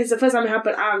since the first time it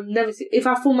happened. I've never if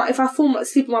I fall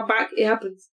asleep on my back, it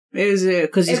happens. Is it?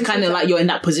 Because it's kind of like you're in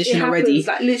that position already.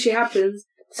 It literally happens.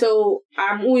 So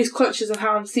I'm always conscious of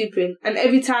how I'm sleeping, and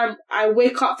every time I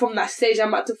wake up from that stage, I'm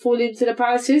about to fall into the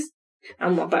paralysis. I'm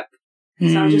on my back.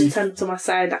 So I just turn to my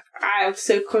side. Like, I am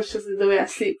so conscious of the way I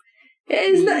sleep.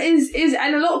 And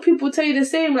a lot of people tell you the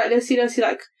same. Like they'll see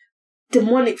like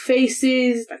demonic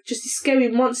faces, like just these scary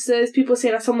monsters. People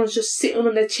saying that someone's just sitting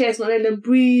on their chest, not letting them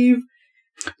breathe.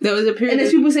 There was a period, and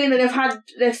there's people saying that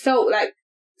they felt like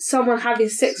someone having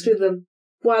sex with them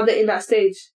while they're in that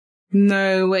stage.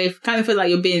 No way! It kind of feel like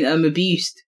you're being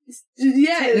abused.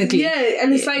 Yeah,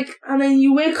 and it's like, and then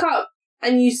you wake up.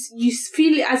 And you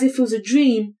feel it as if it was a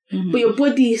dream, but your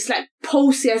body is like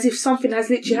pulsing as if something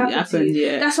has literally happened to you.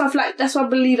 Yeah. That's why I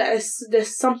believe that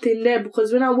there's something there,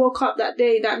 because when I woke up that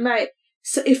night,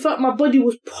 So it felt my body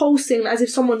was pulsing as if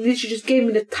someone literally just gave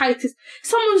me the tightest.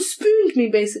 Someone spooned me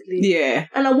basically. Yeah.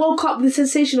 And I woke up with the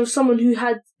sensation of someone who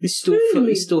had spooned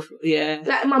me. Yeah.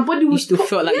 Like my body was. You still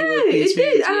felt like you were being it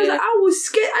did. spooned, I was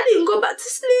scared. I didn't go back to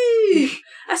sleep.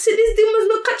 I said, this demon's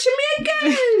not catching me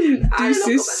again. I didn't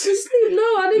go back to sleep.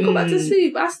 No, I didn't go back to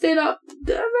sleep. I stayed up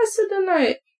the rest of the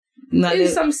night.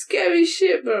 It's some scary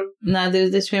shit, bro.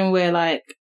 There's this thing where, like,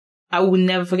 I will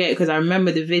never forget it because I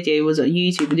remember the video. It was on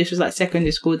YouTube, and this was like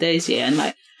secondary school days, yeah. And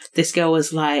like, this girl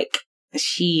was like,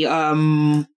 she, I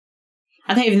don't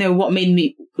even know what made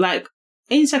me, like,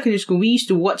 in secondary school, we used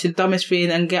to watch the dumbest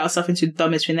thing and get ourselves into the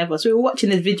dumbest thing ever. So we were watching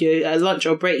this video at lunch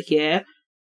or break, yeah.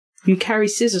 You carry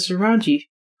scissors around you.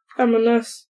 I'm a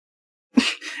nurse.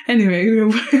 Anyway,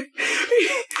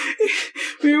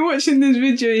 we were watching this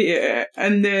video, yeah,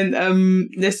 and then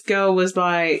this girl was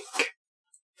like,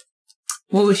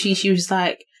 what was she? She was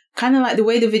like, kind of like the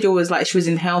way the video was like, she was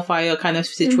in hellfire kind of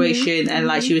situation, and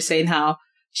like she was saying how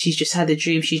she's just had a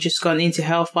dream, she's just gone into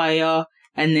hellfire,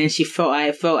 and then she felt how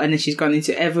it felt, and then she's gone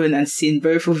into heaven and seen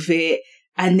both of it,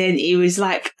 and then it was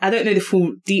like, I don't know the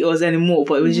full details anymore,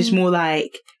 but it was just more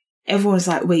like, everyone's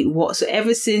like, wait, what? So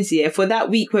ever since, yeah, for that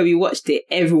week where we watched it,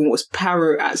 everyone was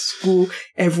paro at school.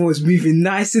 Everyone was moving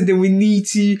nicer than we need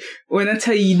to. When I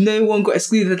tell you, no one got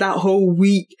excluded that whole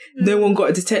week. No one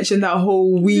got a detention that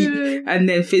whole week. And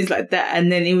then things like that.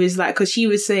 And then it was like, because she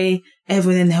was saying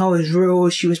everyone in hell is real.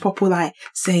 She was proper like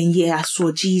saying, yeah, I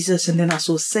saw Jesus and then I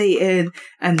saw Satan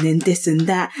and then this and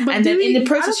that. But and then in the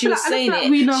process she was saying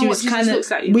it, she was kind of,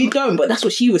 we don't, but that's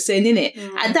what she was saying, innit?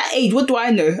 At that age, what do I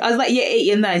know? I was like, yeah,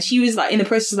 8 and 9. She was like in the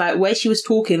process, like where she was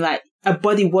talking, like her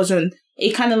body wasn't,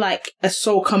 it kind of like a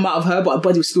soul come out of her, but her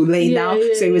body was still laying down.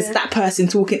 So it was that person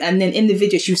talking. And then in the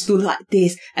video, she was still like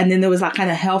this. And then there was like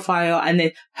kind of hellfire. And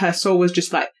then her soul was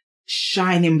just like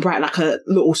shining bright like a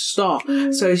little star.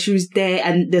 So she was there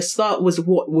and the star was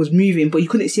what was moving, but you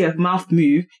couldn't see her mouth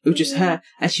move. It was just her.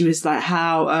 And she was like,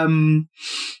 how,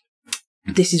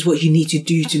 this is what you need to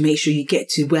do to make sure you get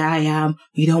to where I am.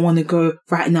 You don't want to go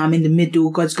right now. I'm in the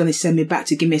middle. God's going to send me back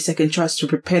to give me a second chance to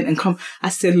repent and come. I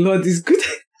said, Lord is good.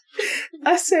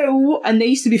 I said, what? And there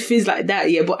used to be things like that,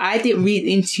 yeah, but I didn't read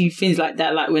into things like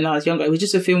that like when I was younger. It was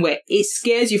just a thing where it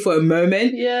scares you for a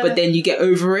moment, but then you get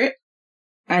over it.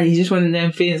 And it's just one of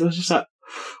them things. I was just like,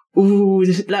 ooh,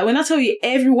 like when I tell you,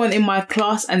 everyone in my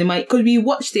class and in my, because we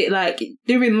watched it like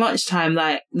during lunchtime,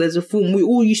 like there's a film, we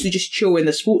all used to just chill in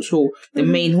the sports hall, the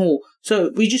main hall.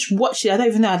 So we just watched it. I don't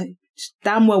even know,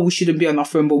 damn well we shouldn't be on our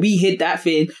phone, but we hid that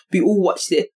thing. We all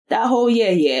watched it. That whole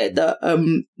year, yeah,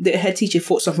 the head teacher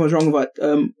thought something was wrong with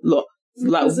our, lot.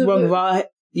 Like wrong with our,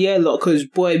 lot, because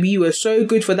boy, we were so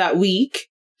good for that week.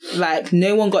 Like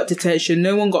no one got detention,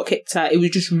 no one got kicked out. It was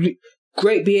just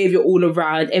great behaviour all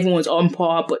around. Everyone's on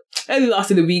par, but it only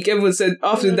lasted a week. Everyone said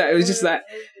after that, it was just like,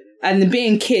 and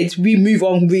being kids, we move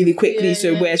on really quickly.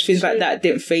 Whereas things like that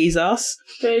didn't faze us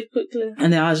very quickly.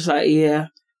 And then I was just like, yeah.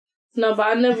 No, but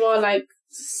I never like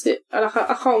sit. Like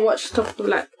I can't watch stuff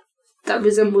like that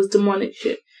resembles demonic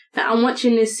shit. Like I'm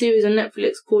watching this series on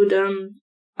Netflix called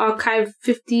Archive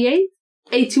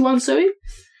 81, sorry,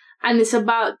 and it's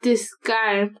about this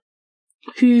guy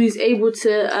who's able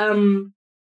to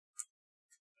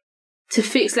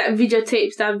fix like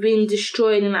videotapes that have been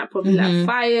destroyed in like probably like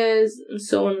fires and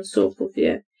so on and so forth,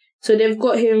 yeah. So they've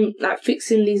got him like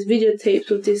fixing these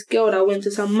videotapes of this girl that went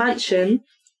to some mansion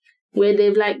where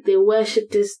they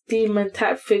worship this demon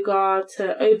type figure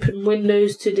to open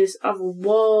windows to this other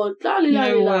world,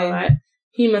 right?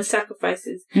 Human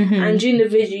sacrifices. And during the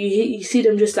video you see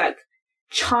them just like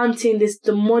chanting this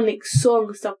demonic song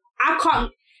and stuff. I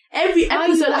can't. Every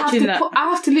episode I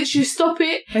have to literally stop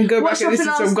it and go back and listen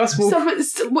to some gospel.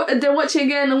 Then watch it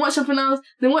again and watch something else.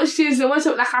 Then watch this. Then watch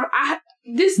something like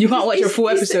this. You can't watch a full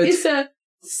episode. It's a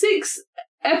 6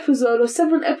 episode or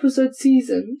 7 episode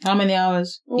season. How many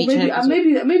hours? Or maybe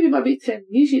it might be 10.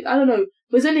 Usually I don't know.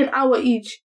 But it's only an hour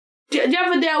each. The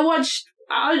other day I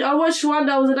watched one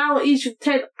that was an hour each of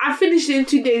 10. I finished it in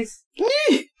 2 days.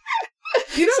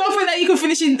 You know something that you can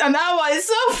finish in an hour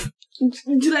itself.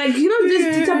 Like, you know,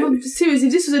 this type of series,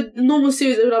 if this was a normal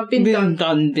series, it would have been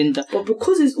done. But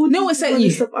because it's all no one sent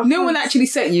you. No one actually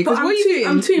sent you. Because what are you doing?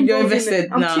 I'm too involved. You're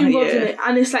invested. I'm too involved in it.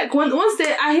 And it's like, once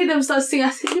I hear them start singing,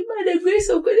 I say, the grace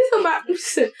of God. This is my,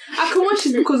 listen, I can watch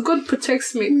this because God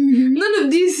protects me. None of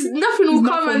these, nothing will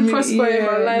come and prosper in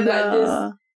my life like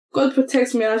this. God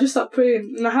protects me. And I just start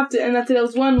praying. And there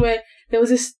was one where there was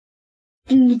this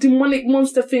demonic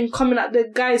monster thing coming at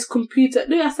the guy's computer.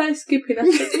 No, I started skipping.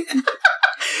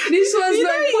 This was you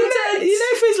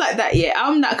know things like that. Yeah,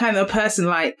 I'm that kind of person.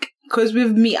 Like, because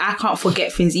with me, I can't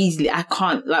forget things easily. I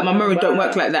can't, like, my memory don't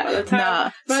work like that.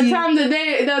 By the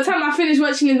time I finished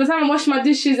watching it, by the time I washed my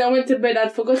dishes and went to bed,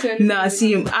 I'd forgotten.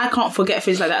 I can't forget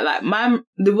things like that. Like,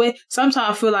 the way, sometimes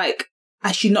I feel like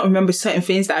I should not remember certain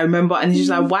things that I remember, and it's just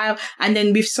like, wow. And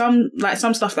then with some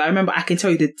stuff that I remember, I can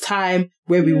tell you the time,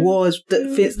 where we was,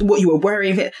 what you were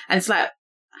wearing, and it's like,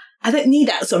 I don't need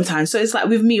that sometimes. So it's like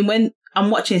with me, when I'm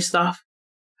watching stuff,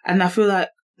 and I feel like,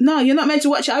 no, you're not meant to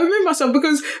watch it. I remember myself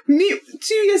because 2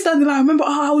 years down the line, I remember,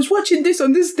 I was watching this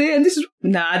on this day, and this is,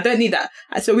 I don't need that.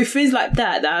 So with things like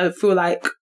that I feel like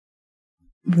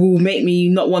will make me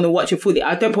not want to watch it fully,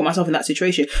 I don't put myself in that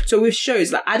situation. So with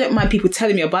shows, like, I don't mind people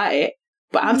telling me about it,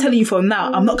 but I'm telling you from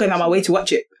now, I'm not going out my way to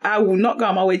watch it. I will not go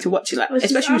out my way to watch it, like,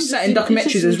 especially with certain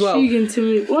documentaries as well. It's intriguing to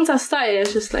me. Once I started,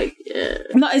 it's just like,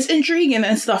 No, it's intriguing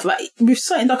and stuff. Like, with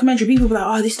certain documentary, people be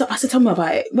like, this stuff, I said, tell me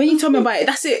about it. When you tell me about it,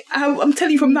 that's it. I'm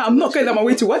telling you from now, I'm not going out my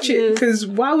way to watch it. Because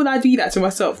why would I do that to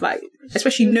myself? Like,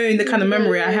 especially knowing the kind of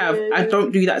memory I have, I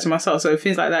don't do that to myself. So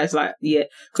things like that, it's like,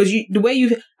 because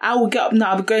I will get up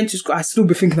now, I'll be going to school, I still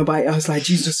be thinking about it. I was like,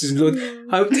 Jesus is Lord.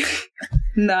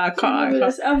 Nah, I can't.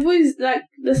 I've always, like,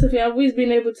 that's the thing, I've always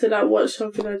been able to, like, watch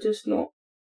something I just not,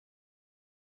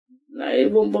 like,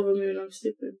 it won't bother me when I'm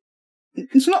sleeping.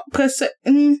 It's not per se.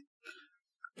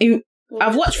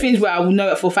 I've watched things where I will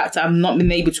know it for a fact that I've not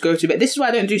been able to go to bed. This is why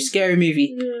I don't do scary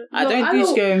movie. Yeah. I don't do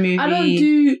scary movie. I don't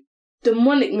do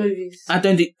demonic movies. I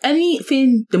don't do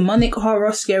anything demonic,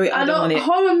 horror, scary. I don't want it.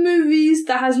 Horror movies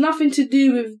that has nothing to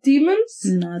do with demons.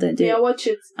 No, I don't do it. I watch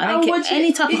it. I don't watch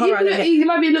any type of horror. It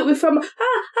might be a little bit from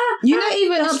you know,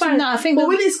 even up to now, I think. But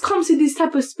when it comes to these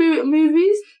type of spirit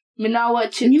movies, I mean, I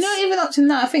watch it. You know, even up to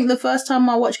now, I think the first time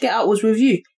I watched Get Out was with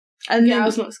you. And Get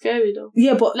Out's not scary though.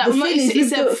 Yeah, but like,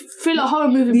 it's a thriller horror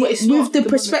movie, but it's not. With the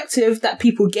perspective that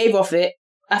people gave off it,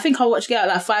 I think I watched Get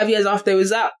Out like 5 years after it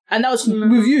was out, and that was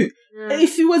with you.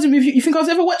 If it wasn't with you, you think I was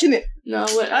ever watching it? No,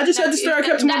 I just heard the story. I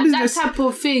kept to my business. That type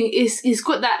of thing it's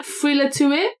got that thriller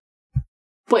to it,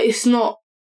 but it's not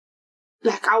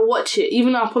like I'll watch it,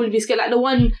 even though I'll probably be scared. Like the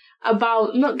one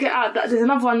about not Get Out. There's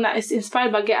another one that is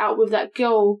inspired by Get Out with that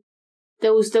girl.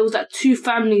 There was like two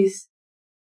families.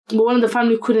 But one of the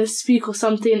family couldn't speak or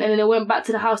something, and then they went back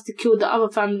to the house to kill the other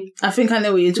family. I think I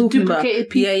know what you're talking about.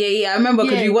 Yeah. I remember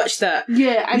because we watched that.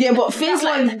 Yeah, but things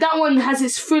like that one has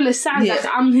its thriller side. Yeah. Like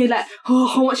I'm here, like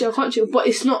I watch it, I can't. But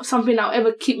it's not something that'll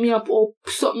ever keep me up or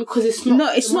stop me because it's not.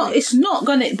 No, it's not. It's not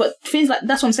gonna. But things like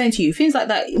that's what I'm saying to you. Things like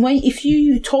that. If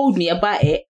you told me about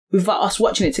it without us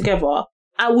watching it together,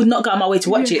 I would not go out my way to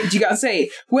watch it. Do you get what I'm saying?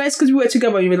 Whereas because we were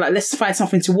together, and you were like, let's find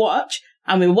something to watch.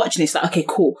 And we were watching it, it's like, okay,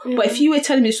 cool. Yeah. But if you were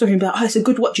telling me the story and be like, it's a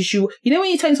good watch, you know when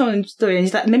you're telling someone the story and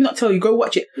he's like, let me not tell you, go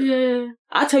watch it. Yeah.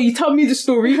 I tell me the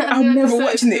story, I'm never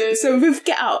watching it. So with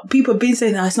Get Out, people have been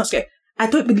saying, it's not scary. I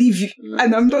don't believe you.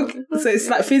 And I'm not, so it's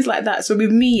like things like that. So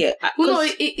with me,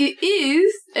 it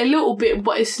is a little bit,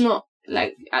 but it's not.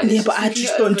 Like, but I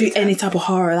just don't do any type of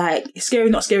horror. Like, scary,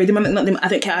 not scary, demonic, not demonic. I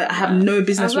don't care. I have no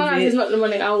business with it. As long as it's not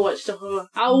demonic, I'll watch the horror.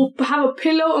 I'll have a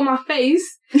pillow on my face,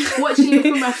 watching it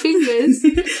through my fingers,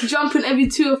 jumping every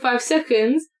 2 or 5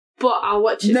 seconds, but I'll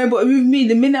watch it. No, but with me,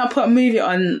 the minute I put a movie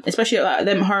on, especially like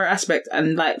them horror aspect,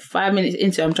 and like 5 minutes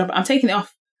into it, I'm taking it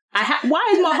off.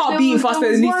 Why is my heart beating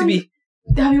faster than it needs to be?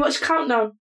 Have you watched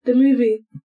Countdown, the movie?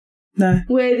 No.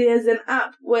 Where there's an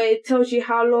app where it tells you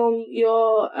how long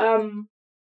you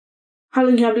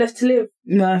have left to live.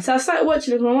 No. So I started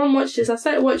watching it. My mum watched this. I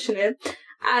started watching it,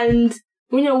 and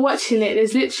when you're watching it,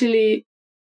 there's literally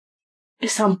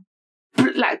some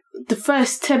like the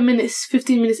first 10 minutes,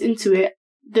 15 minutes into it.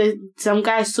 Some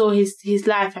guy saw his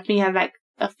life. I think he had like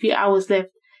a few hours left.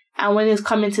 And when it was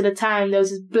coming to the time, there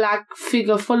was this black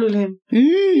figure following him.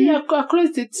 Yeah, I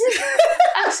closed it.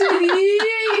 Absolutely.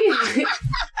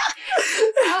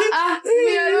 I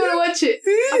don't want to watch it.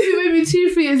 I think maybe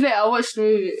 2-3 years later, I watched the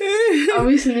movie. I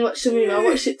recently watched the movie. I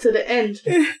watched it to the end.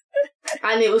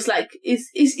 And it was like, you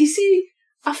see,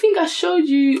 I think I showed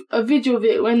you a video of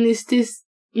it when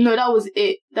no, that was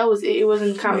it. It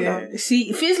wasn't Countdown. Yeah. See,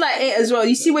 it feels like it as well.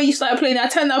 You see when you started playing, I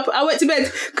turned up, I went to bed,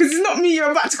 because it's not me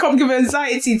you're about to come give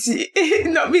anxiety to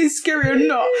not being scary or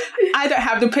not. I don't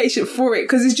have the patience for it,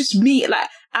 because it's just me. Like,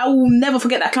 I will never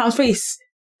forget that clown's face.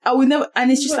 I will never, and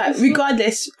it's just like,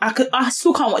 regardless, I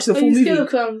still can't watch the full movie. Scared of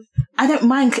clowns? I don't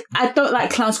mind, I don't like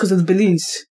clowns because of the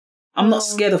balloons. I'm not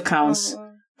scared of clowns.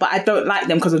 But I don't like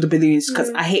them because of the balloons, because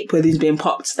I hate balloons being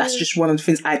popped. That's just one of the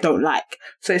things I don't like.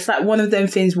 So it's like one of them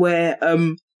things where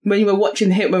when you were watching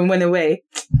Hitman Went Away,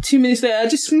 2 minutes later, I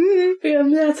just... I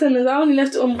only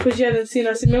left it on because you hadn't seen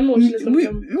us. Remember watching this? I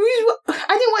didn't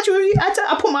watch it with you.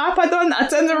 I put my iPad on, I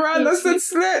turned around, I said,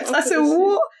 slept. I said,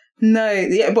 what? No,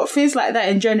 yeah, but things like that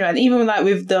in general, and even like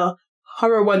with the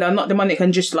horror one, I'm not the one that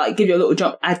can just like give you a little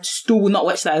jump. I still will not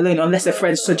watch that alone unless a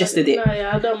friend suggested it. No,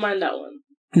 yeah, I don't mind that one.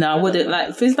 No, I wouldn't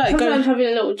like things like sometimes having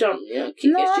a little jump.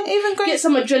 Get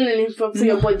some adrenaline for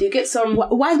your body. Get some.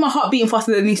 Why is my heart beating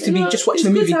faster than it needs to be? Just watching a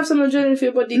movie. It's good to have some adrenaline for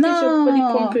your body. Get your body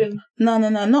pumping. No,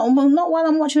 not while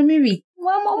I'm watching a movie.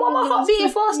 Why my heart beating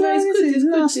faster? No, it's good. It's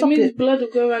good. Stop it means it. Blood will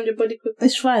go around your body quickly.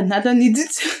 It's fine. I don't need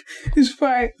it. It's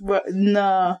fine. But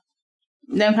no,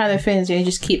 them kind of things. You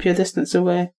just keep your distance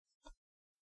away.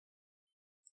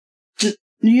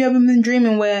 You ever been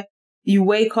dreaming where you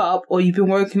wake up or you've been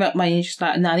woken up and you're just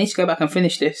like, nah, I need to go back and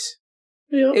finish this.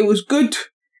 Yeah. It was good.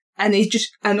 And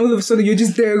all of a sudden you're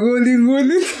just there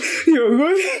rolling. You're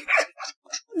rolling.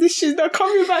 This shit's not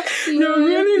coming back. You're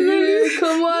rolling.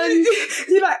 Come on.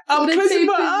 You're like, I'm closing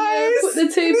my eyes. Put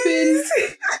the tape in.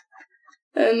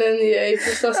 And then, you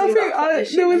just start saying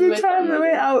there was a time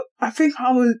where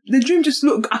the dream just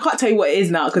looked, I can't tell you what it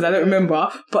is now because I don't remember,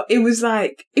 but it was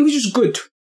just good.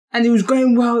 And it was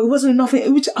going well. It wasn't nothing. I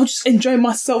was just enjoying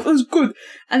myself. It was good.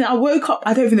 And I woke up.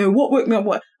 I don't even know what woke me up.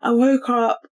 I woke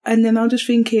up and then I was just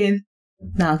thinking,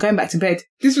 nah, I'm going back to bed.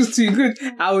 This was too good.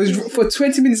 I was for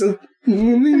 20 minutes of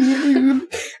and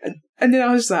then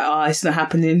I was just like, it's not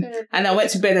happening. And I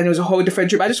went to bed and it was a whole different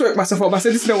dream. I just woke myself up. I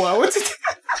said, this is not what I wanted. I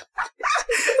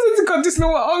said to God, this is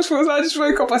not what I asked for. So I just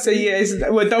woke up. I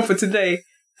said, we're done for today.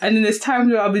 And then there's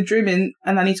times where I'll be dreaming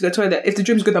and I need to go to the toilet. If the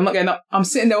dream's good, I'm not getting up. I'm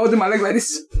sitting there holding my leg like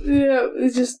this. Yeah,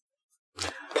 it's just...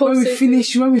 When we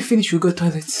finish, we'll go to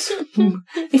toilet.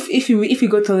 if you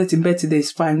go to toilet in bed today,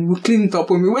 it's fine. We'll clean it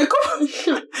up when we wake up.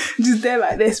 Just there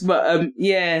like this. But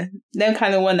yeah, then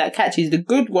kind of one that catches the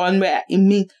good one where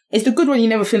it's the good one you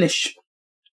never finish.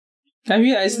 I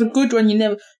realize it's the good one you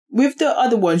never... With the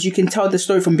other ones, you can tell the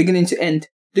story from beginning to end.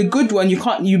 The good one,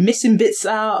 you're missing bits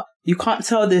out. You can't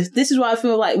tell this. This is why I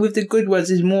feel like with the good ones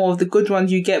is more of the good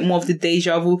ones you get more of the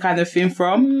deja vu kind of thing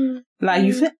from. Like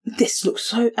you think this looks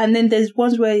so, and then there's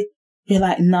ones where you're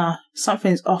like, nah,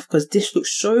 something's off because this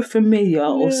looks so familiar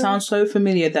or sounds so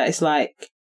familiar that it's like,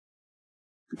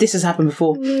 this has happened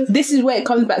before. This is where it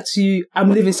comes back to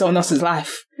I'm living someone else's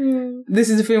life. This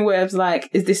is the thing where it's like,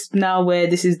 is this now where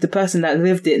this is the person that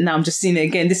lived it? Now I'm just seeing it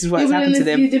again. This is what's happened to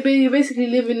them. You're basically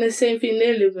living the same thing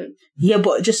they're living. Yeah,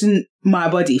 but just in my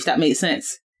body, if that makes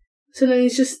sense. So then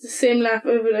it's just the same life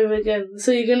over and over again.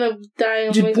 So you're gonna die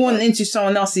and just born into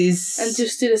someone else's and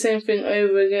just do the same thing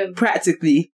over again.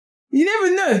 Practically. You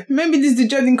never know. Maybe this is the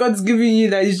journey God's giving you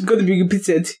that is going to be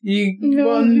repeated.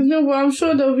 No, but I'm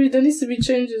sure there needs to be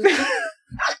changes.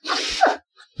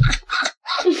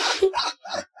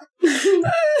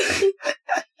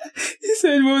 He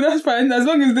said, well, that's fine, as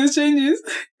long as there's changes.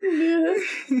 Yeah.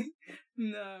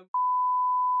 No.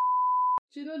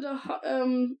 Do you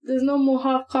know there's no more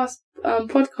half-cast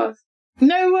podcast?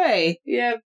 No way.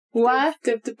 Yeah. Why?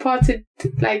 They've departed,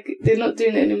 like, they're not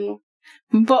doing it anymore.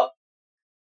 But...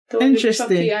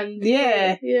 Interesting.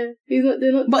 Yeah. They're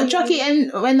not. But Chucky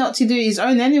went not to do his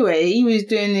own anyway. He was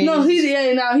doing it. No,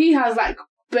 now he has like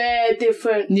bare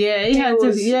different. Yeah, he had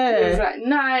with like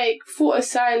Nike, Fort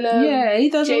Asylum. Yeah, he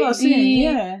does JD, a lot of singing.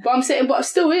 Yeah, but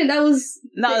still in. I think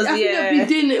they've been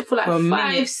doing it for like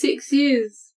 5-6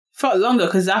 years. Felt longer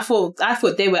because I thought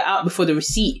they were out before the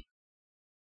receipt.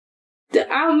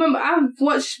 I remember I've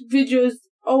watched videos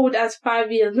old as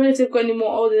 5 years. I don't know if they've got any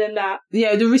more older than that.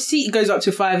 Yeah, the receipt goes up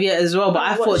to 5 years as well, but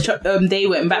I thought they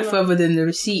went back further than the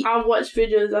receipt. I've watched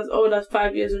videos as old as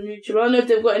 5 years on YouTube. I don't know if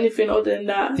they've got anything older than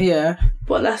that. Yeah.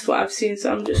 But that's what I've seen,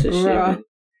 so I'm just assuming. Right.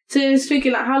 So you're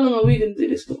thinking, like, how long are we going to do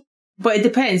this for? But it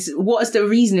depends. What is the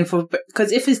reasoning for...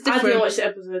 Because if it's different... I didn't watch the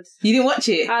episodes. You didn't watch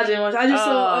it? I didn't watch it. I just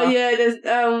saw,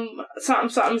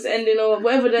 there's something's ending or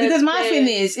whatever. Because my thing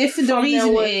is, if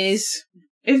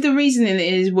the reasoning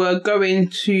is we're going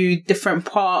to different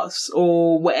parts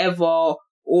or whatever,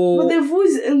 or... But they've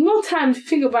always... More time, if you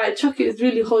think about it, Chucky is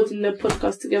really holding the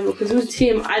podcast together because it was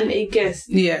him and a guest.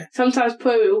 Yeah. Sometimes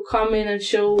Poet will come in and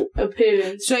show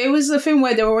appearance. So it was the thing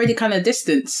where they're already kind of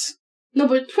distance. No,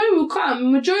 but Poet will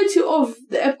come. Majority of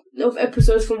the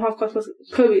episodes from Half Cast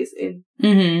Poet's in.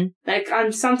 Mm-hmm. Like,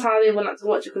 and sometimes I don't even like to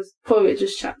watch it because Poet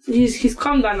just chats. He's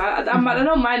calmed down. I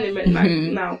don't mind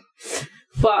him now.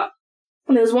 But...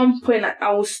 There was one point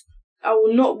I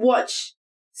will not watch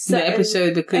the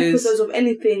episode because episodes of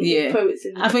anything with Poets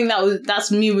in it. I think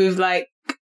that's me with like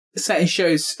certain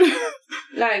shows.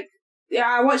 Like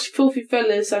I watch Filthy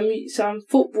Fellas, some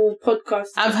football podcasts.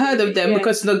 I've heard of them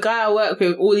because the guy I work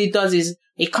with, all he does is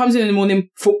he comes in the morning,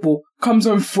 football, comes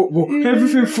on football,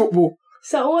 everything football.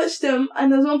 So I watched them,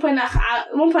 and there was one point I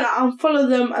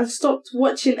unfollowed them and stopped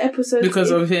watching episodes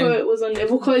because of him. Poet was on there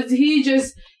because he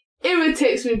just.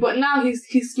 irritates me, but now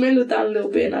he's mellowed down a little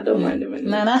bit, and I don't mind him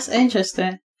anymore. No, that's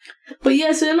interesting. But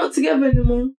yeah, so they're not together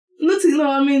anymore. Not together.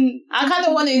 I mean, I kind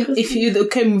of want to. If you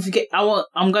came with,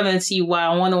 I'm gonna see why.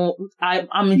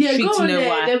 I'm intrigued to know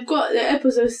why. They've got the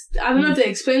episodes. I don't know if they're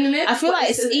explaining it. I feel like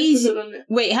it's easy.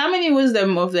 Wait, how many was there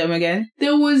of them again?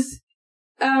 There was.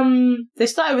 They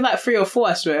started with like 3 or 4,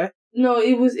 I swear. No,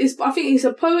 I think it's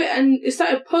a poet, and it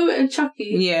started Poet and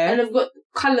Chucky. Yeah. And they've got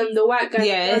Callum, the white guy,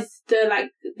 that does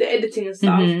the editing and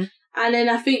stuff. Mm-hmm. And then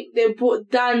I think they brought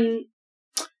Dan.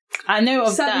 I know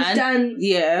of Savage Dan.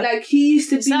 Yeah. Like he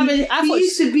used to be.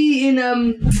 Used to be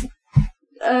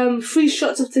in 3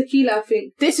 Shots of Tequila, I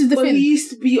think. This is the thing. He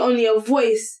used to be only a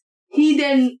voice. He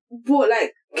then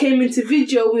came into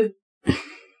video with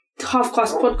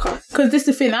Half-Cast Podcast. Because this is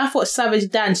the thing, I thought Savage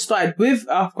Dan started with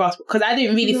Half-Cast, because I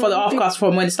didn't really follow Half-Cast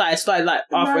from when it started like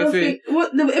halfway through.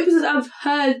 What the episodes I've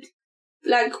heard,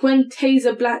 like when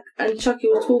Taser Black and Chucky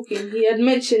were talking, he had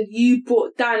mentioned you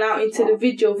brought Dan out into the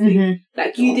video thing. Mm-hmm.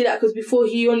 Like you did that, because before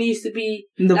he only used to be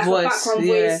the like voice, a background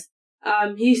voice.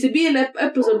 He used to be in the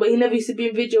episode, but he never used to be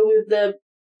in video with the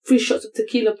 3 Shots of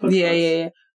Tequila podcast. Yeah.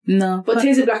 No. But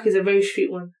Taser Black is a very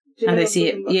street one. I don't see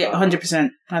it. Yeah, 100%.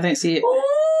 I don't see it.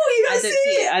 Oh, you don't see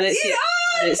it. I don't see it.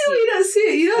 I don't see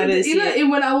it. You don't see it. You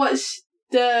know, when I watch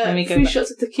the 3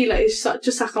 Shots of Tequila, it's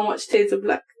just so I can watch Taser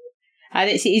Black. I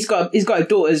don't see. He's got a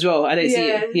daughter as well. I don't see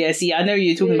it. Yeah, see, I know who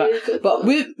you're talking about. But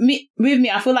with me,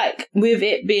 I feel like with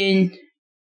it being,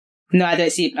 no, I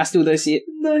don't see it. I still don't see it.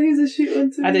 No, he's a shit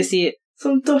one to me. I don't see it.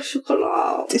 Some dark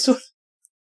chocolate. It's all.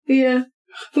 Yeah,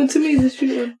 but to me, it's a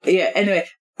shit one. Yeah. Anyway,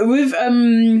 with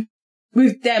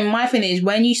them, my thing is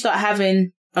when you start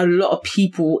having a lot of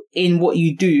people in what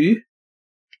you do,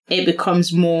 it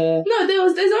becomes more. No,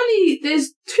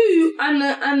 there's 2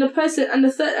 and the person and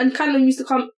the third, and Callum used to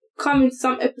come into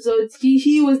some episodes.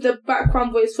 He was the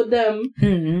background voice for them,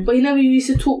 but he never used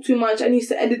to talk too much, and he used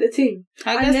to edit the thing.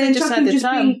 I guess they just had the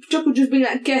time. Chuck would just bring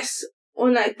like guests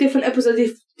on like different episodes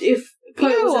if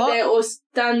Poet wasn't there, or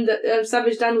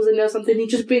Savage Dan was in there or something. He'd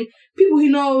just bring people he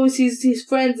knows, his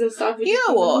friends and stuff. You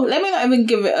know what? Let me not even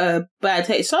give it a bad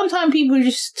taste. Sometimes people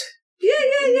just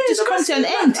just come to an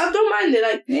end. I don't mind it.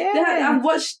 Like I've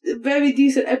watched very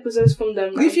decent episodes from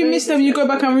them. If you miss them, you go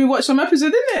back and rewatch some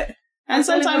episode, isn't it? And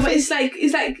sometimes it's like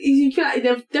you feel like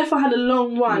they've definitely had a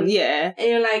long one. Yeah, and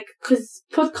you're like, because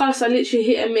podcasts are literally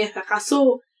hit and miss. Like I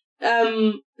saw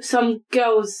some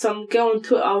girl on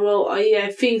Twitter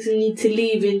wrote, things need to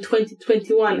leave in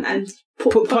 2021 and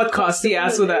put podcasts. Yeah, I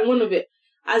saw that. One of it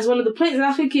as one of the points, and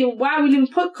I'm thinking, why are we leaving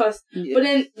podcasts? Yeah. But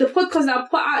then the podcast that I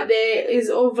put out there is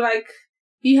of like,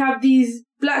 you have these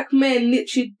black men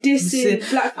literally dissing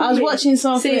black women. I was watching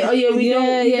something saying, we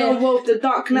don't roll the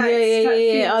dark nights.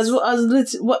 Yeah.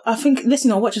 I think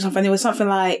listening or watching something. It was something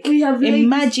like,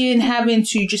 imagine having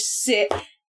to just sit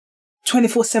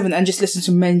 24/7 and just listen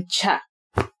to men chat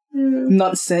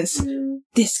nonsense.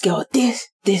 This girl,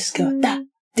 this girl, that,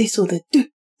 this or the do.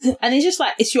 And it's just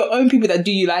like, it's your own people that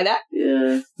do you like that.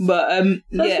 Yeah. But, so I'm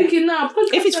thinking now,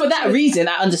 if it's for that reason,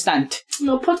 I understand.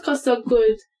 No, podcasts are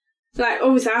good. Like,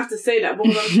 obviously I have to say that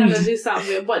because I'm trying to do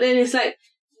something. But then it's like,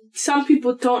 some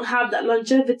people don't have that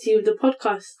longevity with the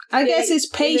podcast. I guess it's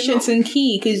patience and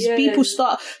key, because people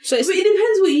start. So but it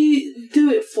depends what you do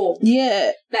it for.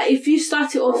 Yeah. Like, if you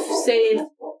start it off saying,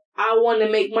 I want to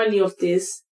make money off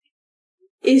this,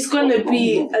 it's gonna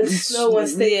be a slow and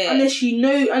steady. Yeah. Unless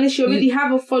you already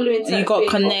have a following. You got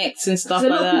connects and stuff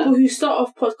like that. There's a lot of people who start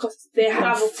off podcasts, they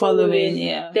have a following.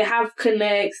 Yeah. They have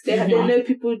connects. They know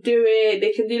people do it.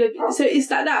 They can do it. So it's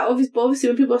like that. Obviously,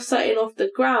 when people are starting off the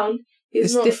ground,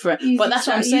 it's not different. But that's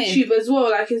what I'm saying. YouTube as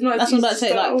well. Like, it's not. That's what I'm about to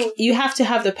say. Like, you have to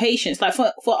have the patience. Like,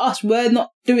 for us, we're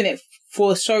not doing it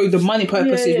for the money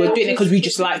purposes. We're doing it because we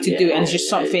just like to do it, and it's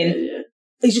just something.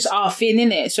 It's just our thing,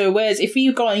 innit? So whereas if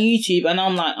you go on YouTube and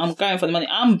I'm like, I'm going for the money,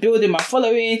 I'm building my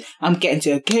following, I'm getting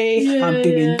to I'm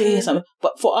doing this.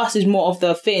 But for us, it's more of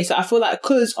the thing. So I feel like,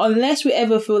 because unless we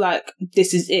ever feel like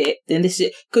this is it, then this is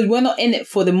it. Because we're not in it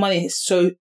for the money, so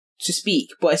to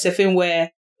speak. But it's a thing where...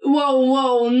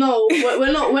 Whoa, no.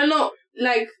 we're not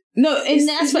like... No, in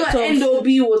the aspect of... It's not end or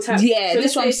be all type. Yeah, so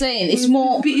that's what I'm saying. It's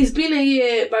more... It's been a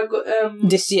year, but...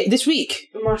 This week.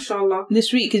 Mashallah.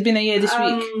 This week. It's been a year this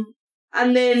week.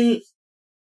 And then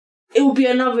it will be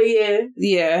another year.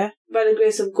 Yeah. By the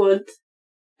grace of God.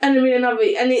 And it'll be another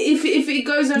year. And if it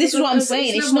goes on... This is what I'm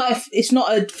saying. It's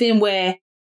not a thing where...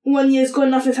 1 year's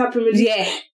gone, nothing's happened really. Yeah.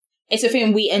 It's a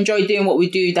thing we enjoy doing what we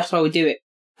do. That's why we do it.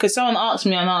 because someone asked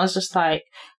me and I was just like,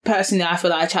 personally, I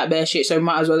feel like I chat bare shit, so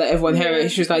might as well let everyone hear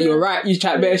it. She was like, you're right, you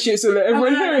chat bare shit, so let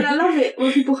everyone hear it. And I love it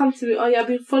when people come to me, oh yeah, I've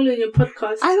been following your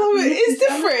podcast. I love it.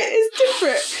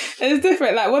 It's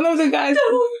different. Like one of the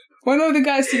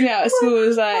guys took me out at school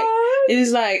was like, it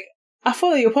was like, I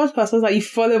follow your podcast. I was like, you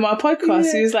follow my podcast?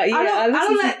 Yeah. He was like, yeah,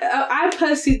 I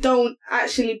personally don't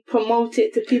actually promote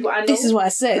it to people I know. This is what I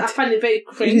said. I find it very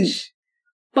cringe.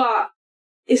 But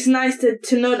it's nice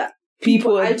to know that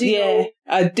people I do know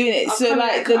are doing it. So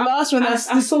like the last one I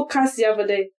saw Cass the other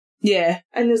day. Yeah.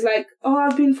 And it's like, oh,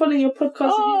 I've been following your podcast.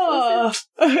 Oh,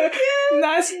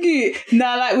 that's cute.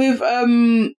 Now, like with,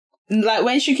 like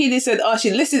when Shakira said, oh, she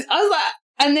listens, I was like,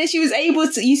 and then she was able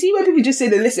to, you see when people just say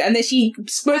they listen, and then she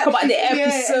spoke about the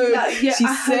episode. She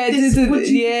said, I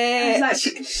was like,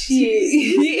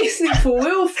 she listening for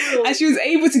real. And she was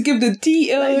able to give the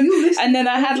details. And then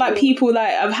I had like people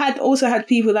like, also had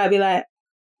people that be like,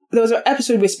 there was an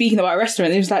episode we're speaking about a restaurant,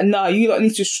 and it was like, no, you don't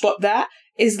need to stop that.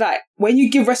 It's like, when you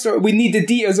give restaurant, we need the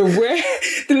details of where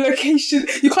the location.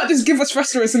 You can't just give us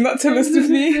restaurants and not tell us the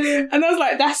thing. And I was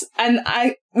like,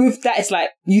 with that, it's like,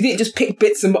 you didn't just pick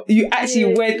bits and you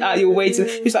actually went out your way to,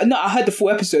 it's like, no, I heard the full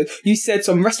episode. You said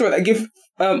some restaurant that give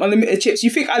unlimited chips.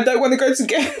 You think I don't want to go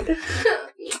together?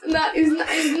 That is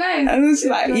nice. And it's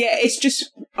like, it's just,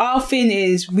 our thing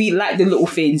is, we like the little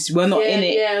things. We're not in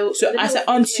it. Yeah, so I said,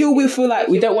 until we feel like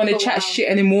we don't want to chat shit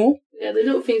anymore. Yeah, the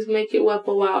little things make it worth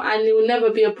a while, and it will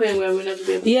never be a point where we'll never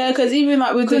be able to. Yeah, because even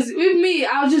like with me,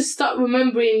 I'll just start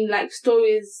remembering like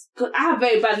stories, because I have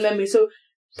very bad memory, so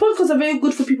podcasts are very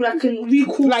good for people that can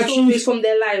recall like stories from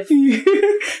their life.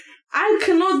 I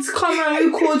cannot come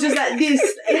and recall just like this.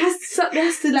 It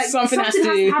has to like something has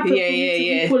to happen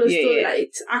recall a story.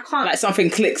 Like, I can't. Like something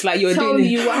clicks, like you're tell doing.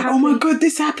 You what happened. Oh my god,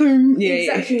 this happened. Yeah,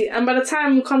 exactly. And by the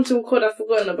time we come to record, I've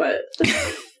forgotten about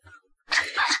it.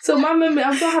 So my memory,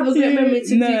 I don't have a great memory to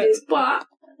do this, but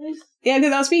yeah,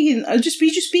 because I was just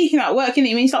speaking at work,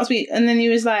 innit? When you start speaking, and then he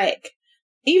was like,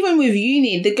 even with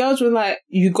uni, the girls were like,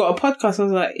 you got a podcast? I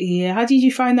was like, yeah, how did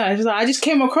you find out? She was like, I just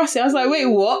came across it. I was like, wait,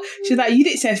 what? She's like, you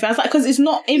didn't say anything. I was like, because it's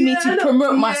not in me to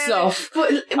promote myself.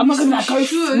 But I'm not going to go,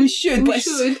 we should. It's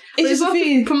just a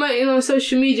thing. Promoting on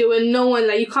social media when no one,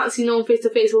 like, you can't see no one face to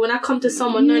face, but when I come to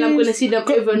someone knowing I'm going to see them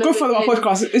over and over. Go follow my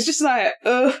podcast. It's just like,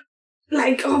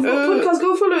 like, oh, podcast,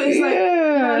 go follow it. It's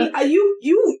like,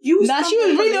 you. Nah, she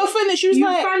was really offended. She was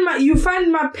you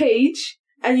find my page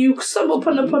and you sub up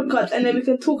on the podcast and then we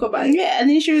can talk about it. Yeah, and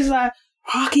then she was like,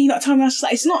 oh, can you not tell me? I was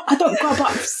like, it's not, I don't go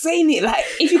about saying it. Like,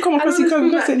 if you come across it, come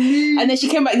across it. And then she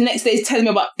came back the next day telling me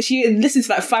about, she listened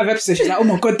to like 5 episodes. She's like, oh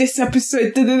my God, this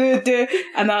episode,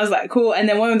 And I was like, cool. And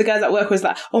then one of the guys at work was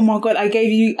like, oh my God,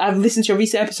 I've listened to your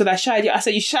recent episode, I shied you. I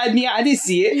said, you shied me out, I didn't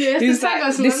see it. Yeah, he was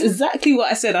like, this is exactly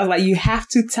what I said. I was like, you have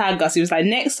to tag us. He was like,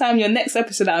 next time, your next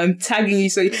episode, I'm tagging you.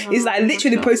 So it's like,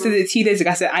 literally posted it 2 days ago.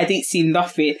 I said, I didn't see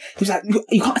nothing. He was like,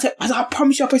 you can't tell. I was like, I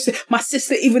promise you I posted. My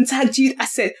sister even tagged you. I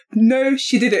said, no,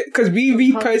 she didn't. Because we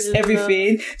repost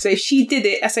everything. So if she did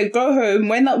it, I said, go home.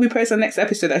 When we post the next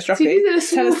episode that's dropping?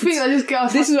 This is what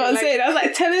I'm saying. I was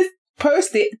like, tell us,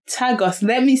 post it, tag us,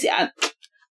 let me see.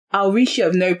 I'll reach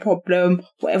you, no problem,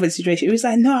 whatever the situation. He was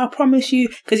like, no, I promise you.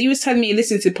 Because he was telling me,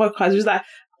 listen to podcasts. He was like,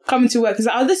 coming to work. He's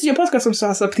like, I'll listen to your podcast. I'm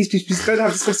sorry, please, don't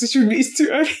have this conversation with me. It's too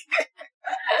early.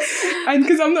 And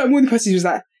because I'm not a morning person, he was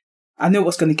like, I know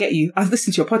what's going to get you. I've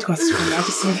listened to your podcast. I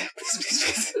just said,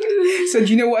 please. So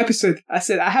do you know what episode? I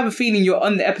said, I have a feeling you're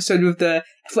on the episode with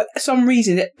for some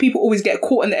reason, that people always get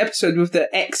caught in the episode with the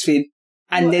ex thing.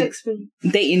 And then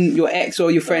dating your ex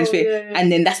or your friend's thing. Yeah.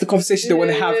 And then that's the conversation they want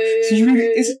to have. So you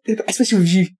really, especially with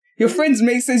you. Your friends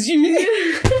make sense. I'm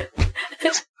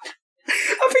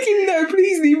thinking, no,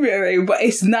 please leave it away. But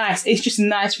it's nice. It's just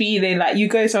nice feeling. Like, you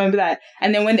go somewhere and be like,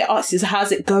 and then when they ask you,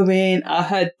 how's it going? I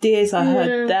heard this, I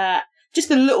heard that. Just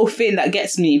a little thing that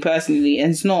gets me personally.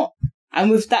 And it's not,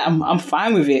 and with that, I'm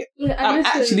fine with it. Yeah, I'm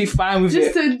actually fine with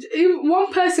it. If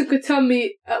one person could tell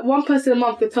me, one person a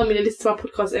month could tell me to listen to my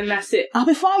podcast and that's it. I'll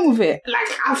be fine with it. Like,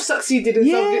 I've succeeded in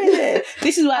something.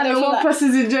 This is why one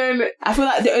person's enjoying it. I feel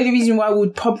like the only reason why I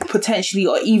would potentially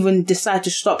or even decide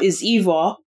to stop is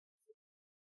either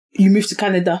you move to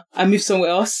Canada, I move somewhere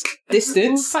else,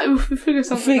 distance. We'll figure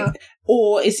something out.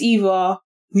 Or it's either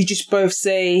we just both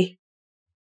say,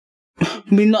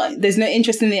 there's no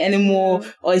interest in it anymore,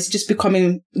 or it's just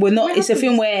becoming, it's a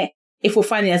thing where if we're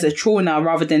finding it as a chore now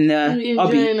rather than a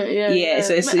hobby. Yeah.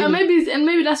 So it's,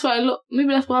 maybe that's what maybe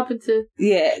that's what happened to.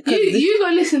 Yeah. You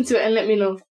go listen to it and let me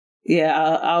know. Yeah,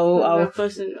 I will.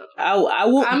 I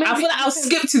will. I feel like I'll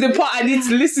skip to the part I need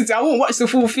to listen to. I won't watch the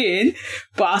full thing,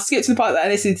 but I'll skip to the part that I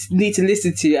need to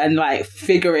listen to and like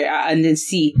figure it out and then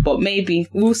see. But maybe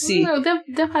we'll see. No,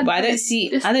 they've had. But I don't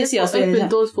see us open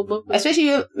doors for both.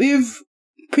 Especially with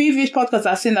previous podcasts,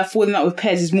 I've seen that falling out with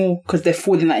pairs is more because they're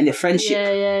falling out in their friendship.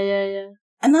 Yeah.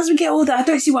 And as we get older, I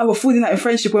don't see why we're falling out in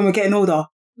friendship when we're getting older.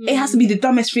 It has to be the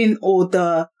dumbest thing or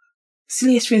the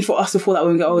silliest thing for us to fall out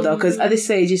when we get older. Because at this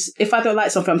stage, if I don't like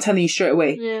something, I'm telling you straight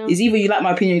away. Yeah. It's either you like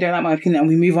my opinion, you don't like my opinion, and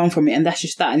we move on from it, and that's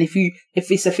just that. And if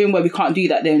it's a thing where we can't do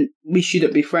that, then we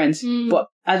shouldn't be friends. But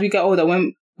as we get older,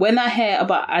 when I hear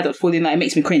about adults falling out, it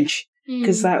makes me cringe.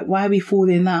 Because like, why are we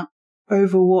falling out?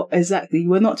 Over what exactly?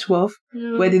 We're not 12.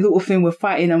 Yeah. We're the little thing, we're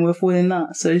fighting and we're falling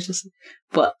out. So it's just,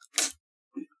 but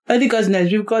only God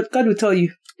knows. God will tell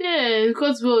you. Yeah,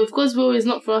 God's will. If God's will is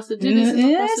not for us to do this,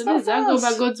 it's not for us to do. I go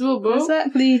by God's will, bro.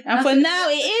 Exactly. And for now,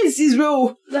 it is His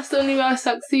will. That's the only way I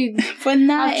succeed. For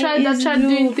now, I've tried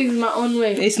doing things my own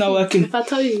way. It's not working. If I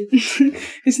tell you,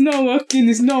 it's not working.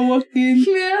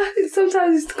 Yeah,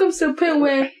 sometimes it comes to a point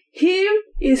where Him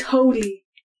is holy,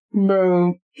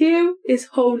 bro. Him is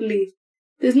holy.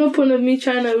 There's no point of me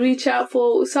trying to reach out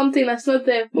for something that's not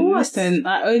there. For what? Listen,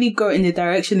 I only go in the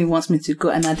direction He wants me to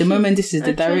go, and at the moment, this is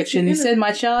the direction. He said,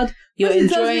 "My child, you're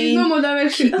enjoying." No more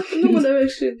direction. No more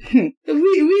direction.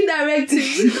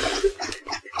 Redirecting.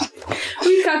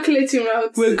 Recalculating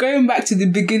routes. We're going back to the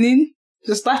beginning.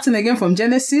 So starting again from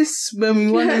Genesis when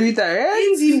we want to redirect.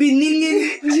 In the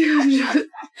beginning.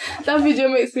 That video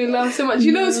makes me laugh so much.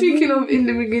 You know, speaking of in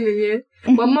the beginning, yeah.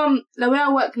 My mum, the way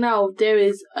I work now, there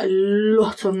is a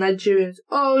lot of Nigerians.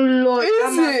 Oh Lord,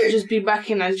 I might just be back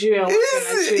in Nigeria.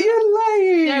 You're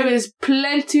lying. There is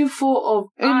plenty full of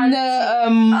in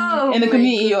the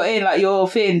community you're in, like your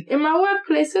thing. In my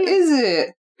workplace, isn't it? Is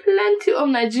it? Plenty of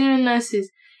Nigerian nurses,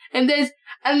 and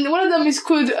one of them is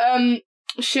called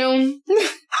Sean.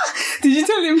 Did you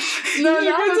tell him? No,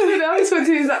 I was going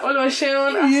to use that one.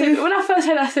 Sean. When I first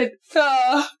heard, I said,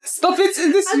 "Stop it!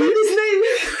 I know his name."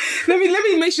 Let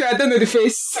me make sure I don't know the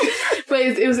face. But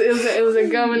it was a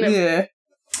girl, wasn't it? Yeah.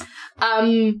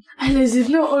 And there's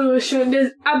not always Sean.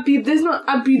 There's Abib. There's not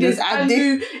Abib. There's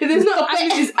Adu. If there's not Abib,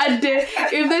 there's Ade.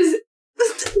 If there's,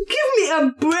 give me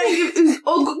a break.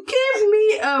 Give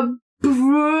me a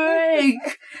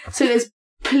break. So there's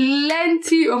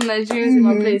plenty of Nigerians in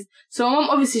my place. So my mum,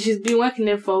 obviously, she's been working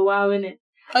there for a while, innit?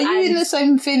 Are you in the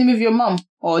same thing with your mum?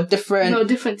 Or different? No,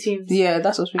 different teams. Yeah,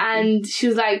 that's what's really And she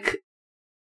was like,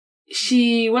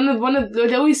 one of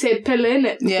they always say Pele,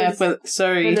 innit? Yeah, but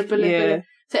sorry. Pele.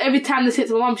 So every time they say it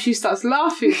to my mum, she starts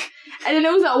laughing. And then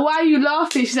I was like, why are you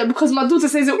laughing? She said, because my daughter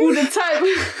says it all the time.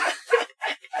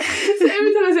 So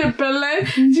every time I say Pele,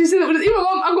 she said, even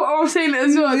mom, I got my mom saying it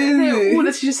as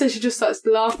well. She just says, she just starts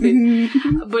laughing.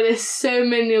 But there's so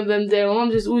many of them there. My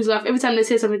mom just always laughs. Every time they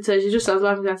say something to her, she just starts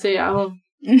laughing. I say it at home.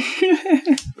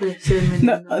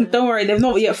 No, don't worry, they've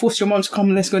not yet forced your mom to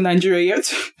come. Let's go Nigeria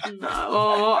yet. No,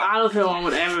 I don't think mom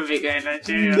would ever be going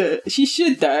Nigeria. No, she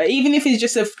should though, even if it's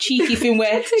just a cheeky thing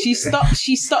where she stops.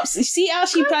 See how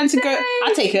she planned to go.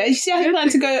 I'll take her. You see how she planned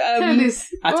to go.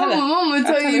 I'll tell her. Mom will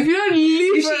tell you if you don't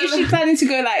leave. If she's planning to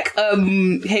go like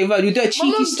hey, well, you do a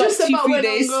cheeky stop 2-3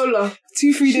 days. 2-3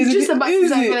 days. She's just about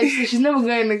to like, she's never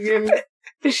going again.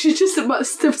 She's just about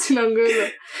stepped in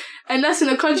Angola. And that's in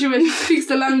a country where she speaks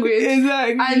the language.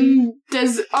 Exactly. And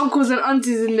there's uncles and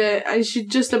aunties in there, and she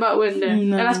just about went there.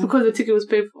 No. And that's because the ticket was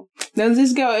paid for. There's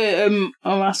this girl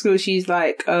on my school, she's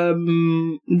like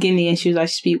Guinea, and she was like,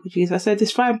 speak with you. I said,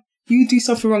 it's fine. You do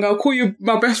something wrong, I'll call you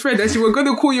my best friend. And she was going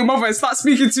to call your mother and start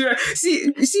speaking to her.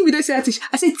 See, we don't say that.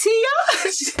 I said,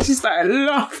 Tia? She started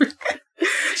laughing.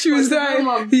 She was like,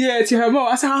 to her mom.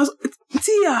 I said,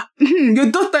 Tia,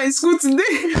 your daughter in school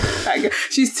today. Like,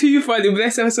 she's too funny,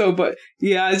 bless her soul. But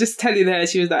yeah, I was just telling her,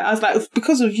 I was like,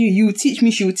 because of you, you will teach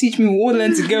me, she will teach me, we'll all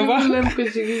learn together.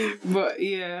 But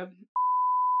yeah.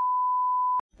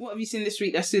 What have you seen this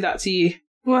week that stood out to you?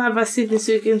 What have I seen this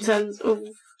week in terms of?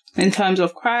 In terms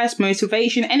of Christ,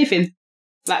 motivation, anything.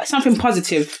 Like something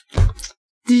positive.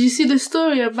 Did you see the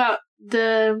story about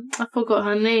I forgot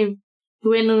her name. Who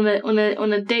went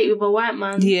on a date with a white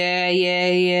man. Yeah.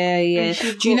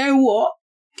 Do you know what?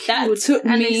 That took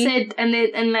and me... They said,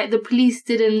 and like the police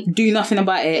didn't... do nothing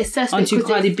about it until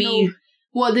Cardi B...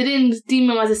 Well, they didn't deem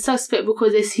him as a suspect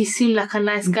because he seemed like a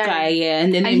nice guy.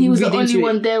 And then he was the only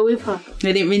one there with her.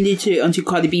 They didn't read into it until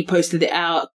Cardi B posted it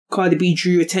out. Cardi B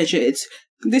drew attention.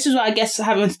 This is why I guess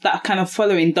having that kind of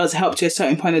following does help to a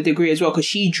certain point of degree as well, because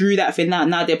she drew that thing out.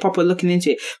 Now they're proper looking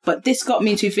into it. But this got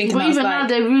me to thinking. But even now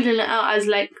they're ruling it out as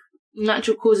like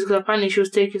natural causes because apparently she was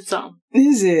taking something.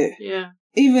 Is it? Yeah.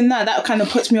 even that kind of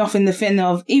puts me off in the thing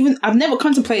of even I've never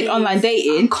contemplated online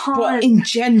dating, but in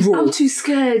general, I'm too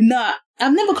scared. Nah,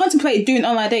 I've never contemplated doing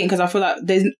online dating because I feel like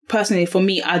there's personally for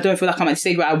me, I don't feel like I'm at the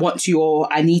stage where I want to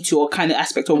or I need to or kind of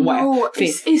aspect of what. No,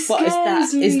 it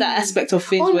scares me. It's that aspect of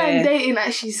things online where dating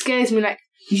actually scares me. Like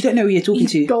you don't know who you're talking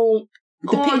to.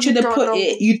 The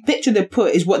picture they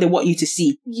put is what they want you to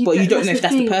see, but you don't know if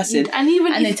that's the person. And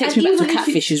then it takes me back to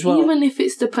catfish as well. Even if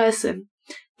it's the person,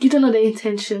 you don't know their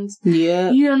intentions. Yeah.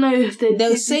 You don't know if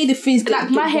they'll say the things that like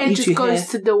my hair just goes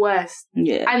to the worst.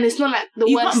 Yeah. And it's not like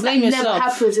the worst that never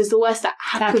happens. It's the worst that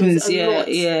happens a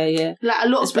lot. Yeah. Like a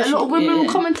lot of women will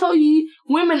come and tell you,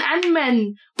 women and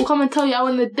men will come and tell you I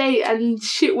went on a date and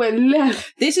shit went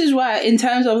left. This is why in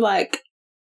terms of like,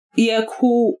 yeah,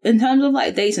 cool. In terms of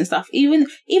like dates and stuff, even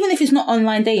if it's not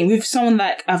online dating with someone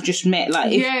like I've just met, like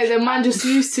the man just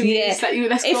used to me. Yeah. It's like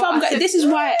this is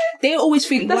why they always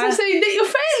think. That's what I'm saying. Date your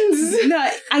friends. No,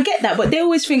 I get that, but they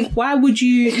always think, why would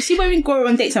you see when we go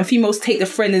on dates and females take the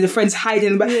friend and the friend's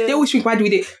hiding? But they always think, why do we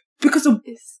do it? Because of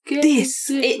this.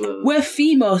 We're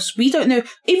females. We don't know.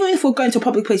 Even if we're going to a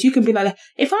public place, you can be like,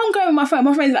 if I'm going with my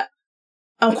friend's like,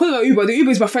 I'm calling an Uber. The Uber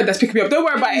is my friend that's picking me up. Don't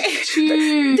worry about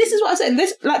it. This is what I said.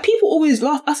 Like people always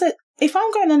laugh. I said, if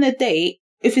I'm going on a date,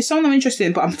 if it's someone I'm interested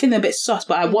in, but I'm feeling a bit sus,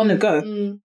 but I want to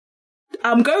go,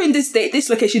 I'm going this date, this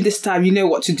location, this time. You know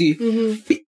what to do.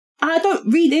 Mm-hmm. I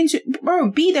don't read into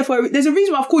bro. Be there for. There's a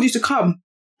reason why I've called you to come.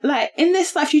 Like in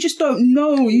this life, you just don't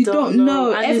know. You don't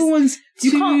know. And Everyone's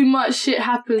too much shit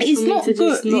happens. It's for not me to good,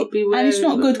 just not be wary, and it's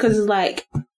not good because it's like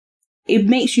it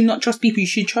makes you not trust people you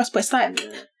should trust. But it's like.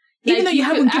 Even though you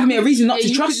haven't given me a reason not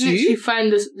to trust you. You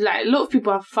find this, like, a lot of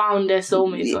people have found their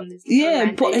soulmates on this.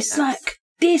 Yeah, but it's like,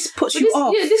 this puts you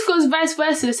off. Yeah, this goes vice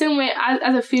versa. The same way,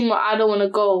 as a female, I don't want to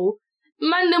go.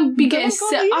 Man, them be getting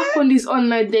set up on these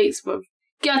online dates, bro.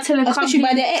 Girl telling them, especially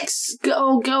by their ex.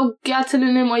 Girl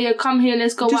telling them, oh yeah, come here,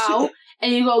 let's go out.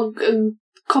 And you got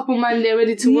couple man there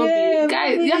ready to rob you.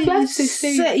 Guys, you have to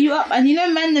set you up. And you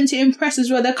know, man, them to impress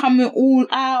as well. They're coming all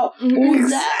out, all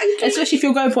that. Especially if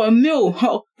you're going for a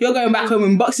meal. You're going back home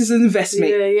in boxes of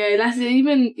investment. Yeah, that's it.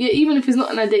 Even if it's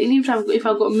not on a date, even if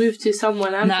I got moved to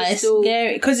someone, it's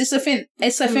scary. Because it's a thing.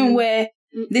 It's a thing where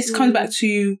this comes back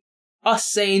to us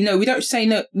saying no. We don't say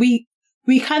no. We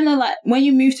kind of like, when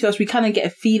you move to us, we kind of get a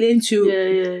feeling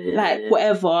to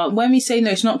whatever. When we say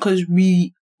no, it's not because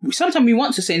sometimes we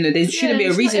want to say no. There shouldn't be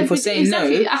a reason for saying no.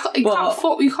 You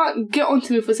can't get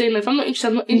onto me for saying no. If I'm not interested,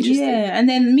 I'm not interested. Yeah, and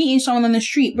then meeting someone on the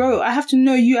street, bro, I have to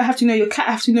know you. I have to know your cat.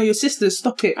 I have to know your sisters.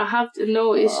 Stop it. I have to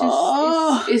know. It's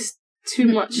just it's too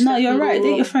much. No, you're right.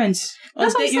 Date your friends.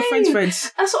 That's date your friends'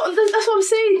 friends. That's what I'm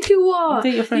saying. Tiwa.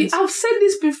 Date your friends. I've said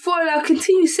this before, and I'll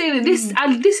continue saying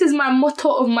it. This is my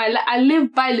motto of my life. I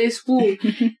live by this rule.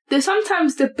 There's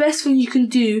sometimes the best thing you can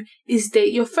do is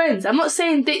date your friends. I'm not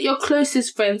saying date your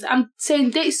closest friends. I'm saying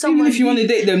date someone. Even if you want to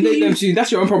date them too.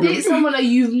 That's your own problem. Date someone that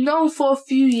you've known for a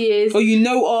few years, or you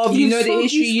know of, you know their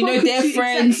history, you know their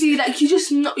friends. Exactly, like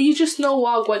you just know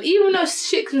Wagwan. Even though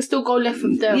shit can still go left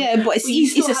with them. Yeah, but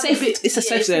it's a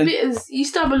safe zone. You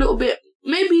still have a little bit.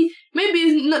 Maybe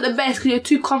it's not the best because you're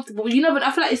too comfortable. But you know, but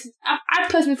I feel like I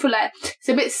personally feel like it's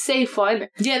a bit safer, isn't it?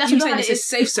 Yeah, that's what I'm saying. It's a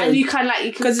safe zone. And you can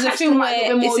because it's a thing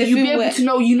where you'll be able to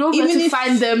know. You know where to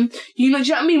find them. You know, do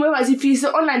you know what I mean? Whereas if it's an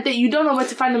online date, you don't know where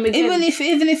to find them again. Even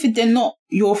if they're not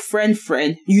your friend,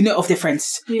 you know of their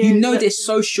friends. Yeah, you know their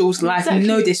socials life. You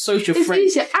know their social friends.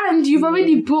 It's easier, and you've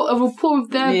already built a rapport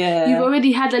with them. Yeah. You've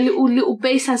already had a little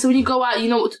baseline. So when you go out, you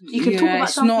know you can talk about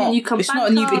something. You can. It's not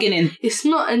a new beginning. It's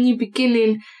not a new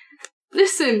beginning.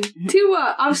 Listen,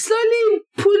 Tiwa, I'm slowly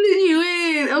pulling you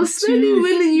in. I'm slowly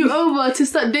winning you over to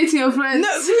start dating your friends.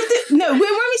 No, when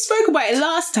we spoke about it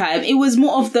last time, it was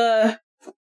more of the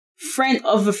friend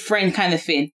of a friend kind of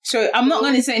thing. So I'm not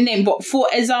going to say a name, but for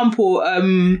example,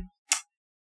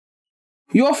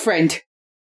 your friend,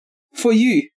 for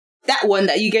you, that one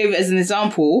that you gave as an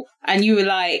example, and you were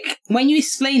like, when you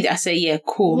explained it, I said, yeah,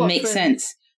 cool, what makes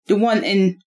sense. The one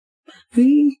in...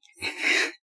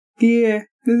 Yeah.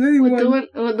 There's only one.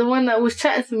 The one that was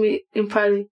chatting to me in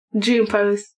Paris. Drew in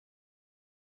Paris.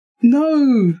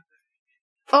 No.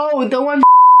 Oh, the one.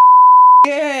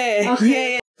 Yeah.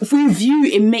 Okay. Yeah. With you,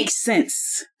 it makes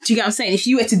sense. Do you get what I'm saying? If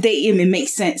you were to date him, it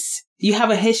makes sense. You have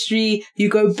a history. You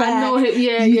go back. I know him.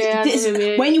 Yeah, I know him,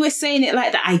 yeah. When you were saying it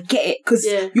like that, I get it because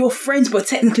you're friends, but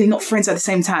technically not friends at the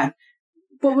same time.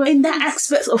 But in that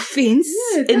aspect of things,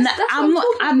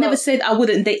 I've never said I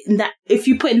wouldn't date in that. If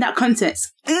you put in that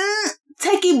context.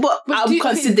 Take it, but I'll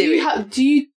consider it. Do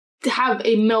you have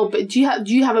a male? Do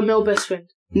you have a male best friend?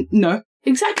 No.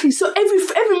 Exactly. So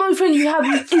every male friend you have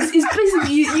is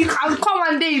basically you can come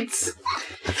on dates.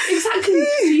 Exactly.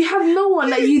 So you have no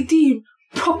one that you deem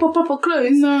proper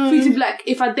close. No. For you to be like,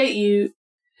 if I date you,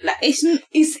 like it's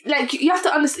like you have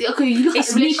to understand. Okay, you look. It's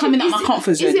at the me coming out my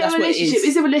comfort zone. That's what it is.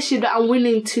 Is it a relationship that I'm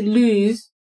willing to lose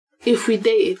if we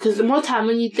dated? Because the more time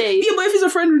when you date, Yeah, but if it's a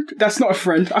friend, that's not a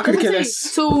friend. I could care less.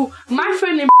 So my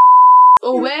friend in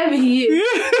or wherever he is.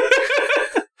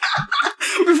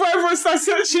 Before everyone starts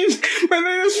searching, when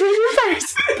they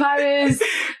just Paris,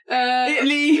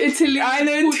 Italy,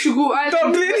 Ireland, Portugal,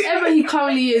 Dublin. Wherever he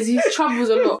currently is, he travels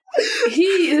a lot. He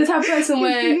is the type of person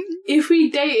where if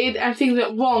we dated and things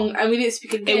went wrong and we didn't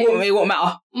speak again, it won't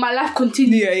matter. My life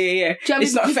continues. Yeah. Do you know what I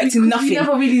It's mean? not affecting nothing. We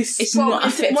never really spoke. It's not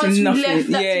affecting Once nothing. We left,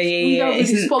 we never really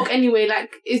spoke anyway.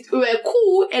 Like we're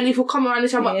cool, and if we come around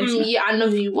each other, I know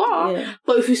who you are. Yeah.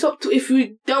 But if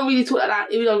we don't really talk like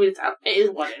that, if we don't really talk, it is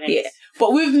what it is. Yeah.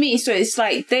 But with me, so it's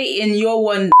like dating your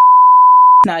one.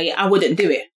 Now, I wouldn't do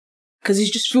it because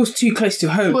it just feels too close to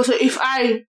home. But so if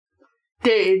I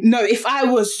did, no, if I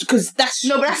was, because that's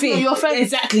but that's not your friend.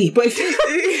 Exactly. But if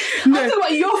I'm talking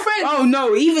about your friend. Oh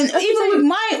no, even with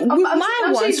my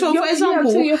one. So for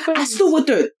example, I still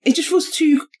wouldn't. It just feels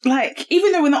too like,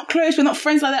 even though we're not close, we're not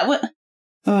friends like that.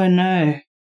 Oh no,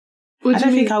 I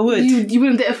don't think I would. You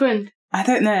wouldn't date a friend. I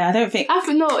don't know. I don't think. I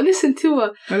feel no. Listen to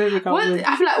her. I don't think I would.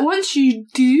 I feel like once you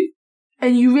do,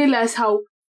 and you realize how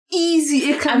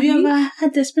easy it can be. Have you ever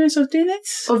had the experience of doing it?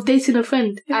 Of dating a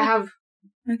friend? Yeah. I have.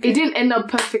 Okay. It didn't end up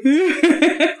perfect,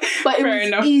 but Fair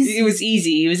enough. Easy. It was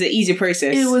easy. It was an easier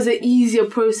process. It was an easier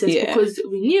process because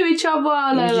we knew each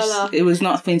other. It was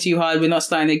nothing too hard. We're not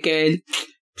starting again.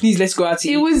 Please, let's go out to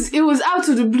eat. It was out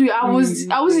of the blue. I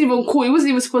wasn't even cool. It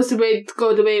wasn't even supposed to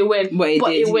go the way it went, but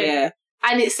it went. Yeah.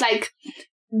 And it's like,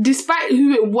 despite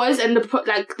who it was and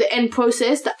the end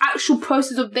process, the actual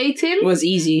process of dating was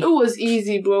easy. It was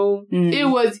easy, bro. It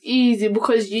was easy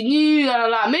because you knew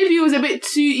maybe it was a bit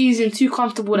too easy and too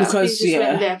comfortable that things just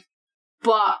went there.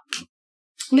 But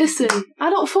listen, I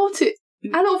don't fault it.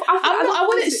 I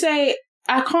wouldn't say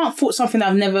I can't fault something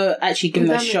I've never actually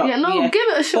given a shot. Yeah, give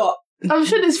it a shot. But I'm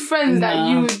sure there's friends that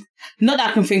you would. Not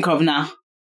that I can think of now.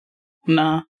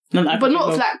 Nah. But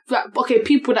not like okay,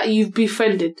 people that you've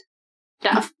befriended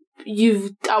that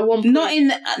you've at one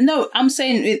point. I'm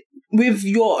saying with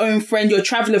your own friend, your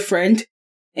traveller friend,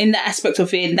 in that aspect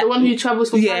of it. The one who travels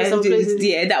from places.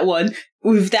 Yeah, that one.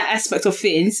 With that aspect of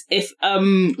things, if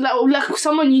like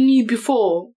someone you knew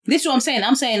before. This is what I'm saying.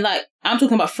 I'm saying like I'm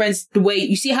talking about friends. The way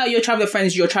you see how your traveller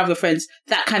friends,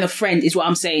 that kind of friend is what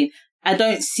I'm saying. I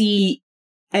don't see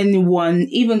anyone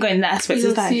even going in that aspect.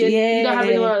 You don't have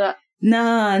anyone like that.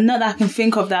 Nah, not that I can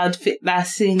think of that would fit that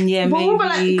scene. Yeah, but maybe. What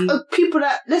about like people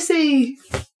that let's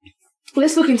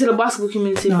look into the basketball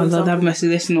community. No, Lord have mercy,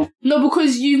 let's not. No,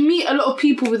 because you meet a lot of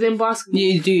people within basketball.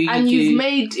 You do, and you've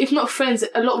made, if not friends,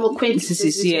 a lot of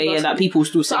acquaintances. Yeah, that people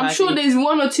still. So I'm sure there's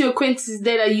one or two acquaintances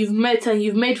there that you've met and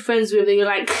you've made friends with. And you're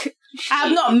like,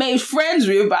 I've not made friends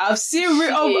with, but I've seen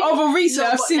over recent.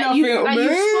 I've seen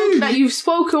that you've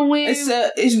spoken with.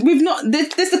 We've not.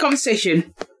 This the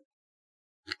conversation.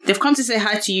 They've come to say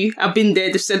hi to you. I've been there.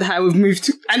 They've said hi. We've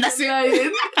moved, and that's it.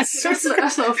 That's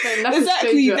not a friend. That's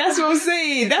exactly. That's what I'm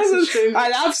saying. That's what. And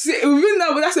I've seen within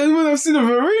that, but that's the only one I've seen of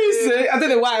a recent. I don't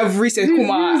know why I've recent.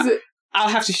 I'll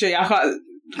have to show you. I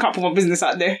can't put my business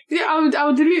out there. Yeah, I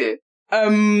would delete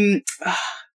it.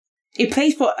 It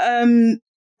plays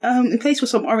for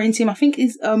some Orient team. I think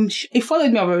it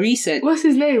followed me over recent. What's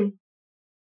his name?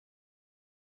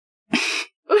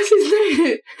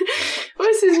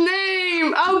 What's his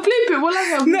name? I'll blip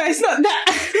it. No, it's not that.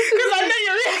 Because I know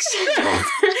your reaction.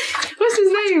 What's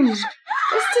his name?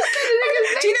 What's this nigga's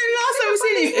name? Do you know the last time we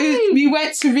seen him? We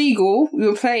went to Regal. We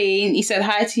were playing. He said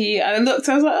hi to you. And I looked.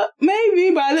 I was like,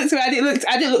 maybe. But I looked at him.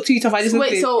 I didn't look too tough. I just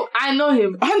looked. Wait, so I know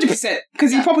him? 100%.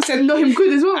 Because he probably said... Know him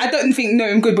good as well? I don't think know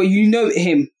him good, but you know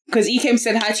him. Because he came and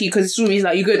said hi to you because he saw me. He's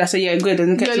like, you good? I said, yeah, good.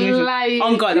 And kept You're lying.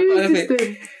 On God. Who is this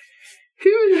thing? Who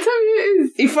is it? Tell me who it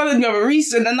is. He followed me over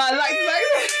recent and I liked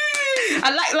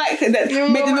that.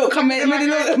 Made a little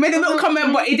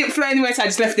comment, but it didn't flow anywhere, so I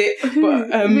just left it.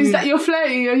 But is that you're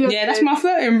flirting? Yeah, that's my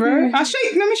flirting, bro. Let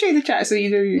me show you the chat so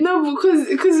you know. No, because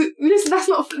listen, that's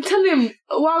not. Tell him.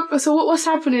 So what's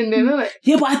happening then? Isn't it?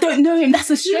 Yeah, but I don't know him.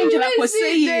 That's a stranger, like we're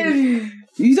saying. Then?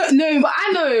 You don't know him, but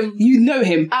I know him. You know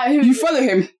him. You follow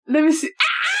him. Let me see.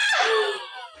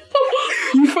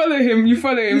 You follow him.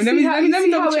 Let me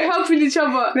double check. We're helping each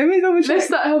other. Let me double check. Let's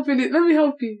start helping it. Let me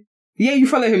help you. Yeah, you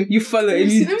follow him. Let me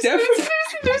see. Let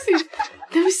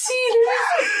me see.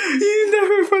 You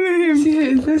never follow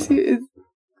him. Let's see it.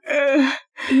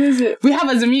 Who is it? We have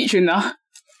as a mutual now.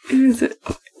 Who is it?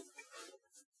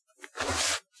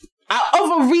 Out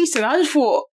of a reason, I just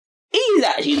thought, he's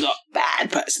actually not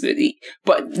bad personally.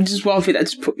 But just one thing that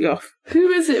just put me off. Who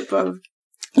is it, bro?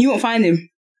 You won't find him.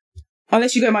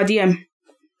 Unless you go in my DM.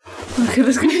 Okay,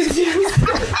 let's go to the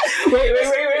DM. Wait.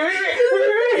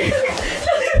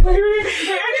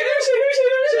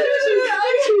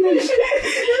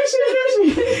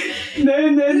 No.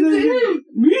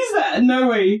 Who's that? No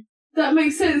way. That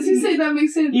makes sense. Who said that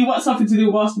makes sense? He wants something to do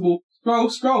with basketball.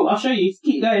 Scroll. I'll show you.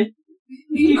 Keep going.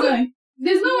 Keep going.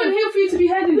 There's no one here for you to be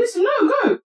heading. Listen, no,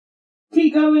 go.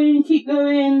 Keep going.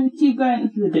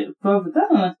 Brother, that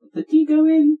one. Keep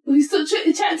going. Well, you still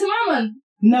chatting to my man?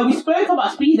 No, we spoke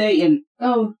about speed dating.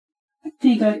 Oh.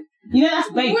 Keep going. You know,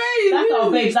 that's babes. That's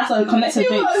our babes. That's our connected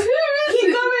babes. Who is Keep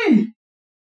it? going.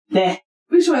 There.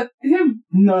 Which one? Him?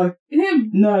 No. Him?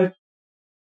 No.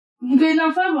 I'm going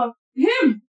down further.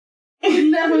 Him?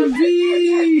 Could never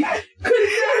be. Could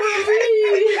never be.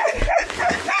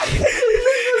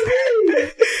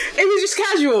 It was just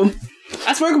casual.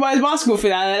 I spoke about his basketball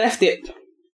thing and I left it.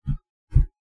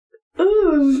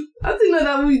 Oh, I didn't know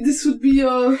that this would be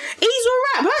your... He's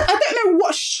alright, but I don't know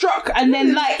what struck. And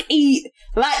then, like, he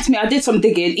liked me. I did some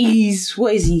digging.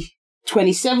 What is he?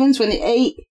 27,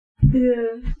 28?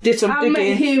 Yeah. Did some I digging.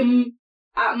 met him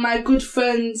at my good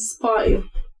friend's party.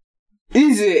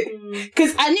 Is it?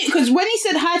 Because when he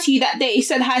said hi to you that day, he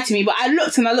said hi to me, but I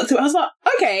looked at it, I was like,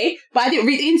 okay, but I didn't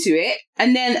read into it.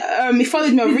 And then he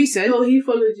followed me on recent. Oh, he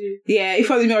followed you? Yeah, he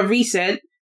followed me on recent.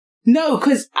 No,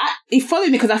 because he followed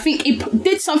me because I think he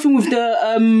did something with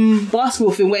the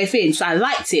basketball thing where in, so I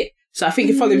liked it. So I think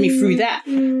he followed me through that.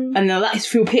 And I liked his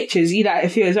few pictures. He liked a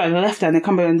few as well. And I left and then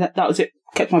come back and that was it.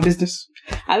 Kept my business.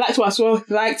 I liked what I saw,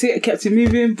 liked it, kept it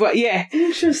moving, but yeah.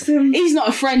 Interesting. He's not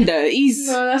a friend though. This is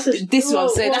what I'm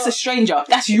saying. That's a stranger.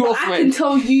 That's your friend. I can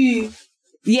tell you.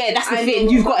 Yeah, that's the thing.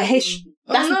 You've got a history.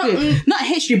 That's the thing. Not a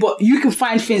history, but you can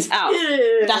find things out.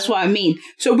 Yeah. That's what I mean.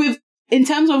 So in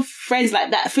terms of friends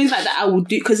like that, things like that I will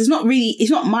do, because it's not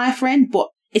my friend, but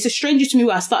it's a stranger to me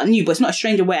where I start new, but it's not a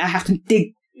stranger where I have to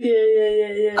dig.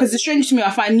 Yeah. Because the stranger to me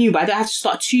I find new, but I don't have to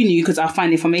start too new because I'll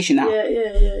find information out.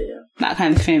 Yeah. That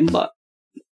kind of thing, but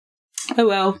oh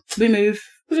well, we move.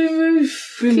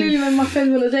 Clearly none of my friends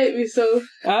want to date me, so...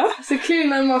 Huh? I said clearly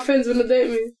none of my friends want to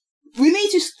date me. We need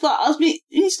to start,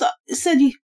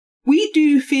 we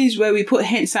do things where we put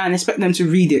hints out and expect them to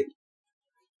read it.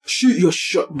 Shoot your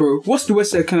shot, bro. What's the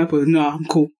West Side Canapa? Nah, I'm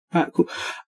cool. Alright, cool.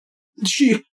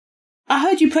 Shoot. I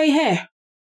heard you play hair.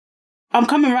 I'm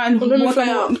coming round. Let me fly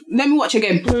out. Let me watch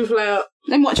again. Let me fly out.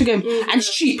 And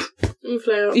it's cheap. Let me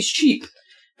fly out. It's cheap.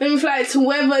 Let me fly to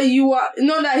wherever you are.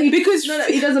 Not that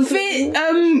he doesn't play.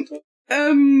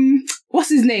 What's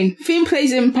his name? Finn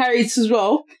plays in Paris as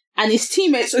well, and his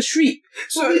teammates are sheep.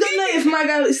 So we don't know if my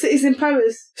guy is in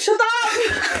Paris. Shut up.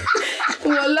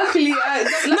 Well, luckily,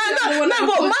 luckily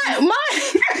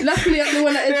I'm the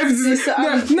one that edits this. So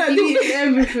I'm deleting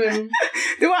everything.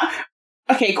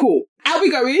 Okay, cool. I'll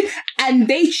be going, and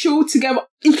they chill together.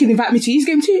 He can invite me to his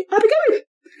game too. I'll be going.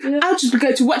 Yeah. I'll just be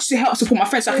going to watch to help support my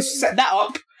friends, so I can set that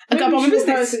up and go about my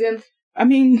business. Again. I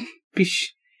mean,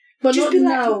 bish. But just not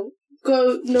now.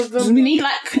 Go November.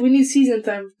 We need season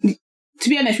time. To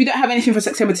be honest, we don't have anything for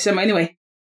September, December anyway.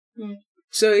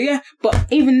 So yeah, but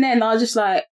even then, I was just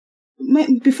like,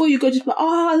 before you go, just like,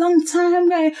 a long time,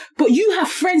 guy. But you have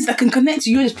friends that can connect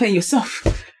you. You're just playing yourself.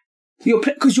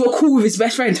 Because you're cool with his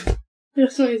best friend.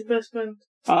 That's not his best friend.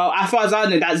 As far as I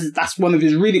know, that's one of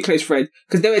his really close friends.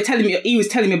 Because he was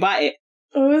telling me about it.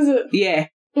 Oh, is it? Yeah.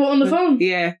 What, on the phone?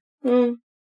 Yeah. Don't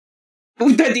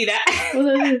do that. What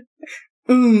did I do?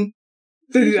 Don't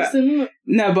do that.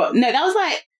 No, that was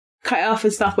like cut it off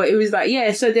and stuff, but it was like,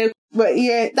 yeah, so but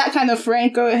yeah, that kind of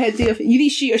friend, go ahead, do your thing. You need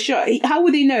to shoot a shot. How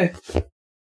would they know?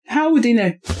 I don't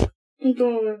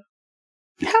know.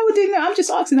 How would they know? I'm just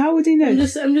asking, how would they know? I'm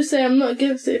just saying, I'm not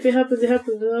against it. If it happens, it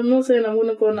happens. I'm not saying I'm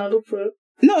gonna go and look for it.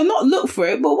 No, not look for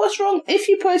it, but what's wrong if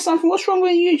you post something? What's wrong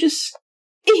when you just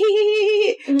how's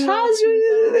your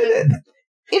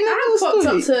in the popped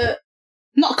up to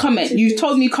not comment. You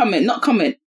told me comment, not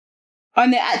comment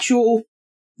on the actual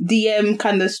DM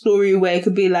kind of story where it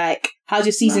could be like, how's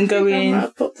your season going? I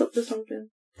popped up to something,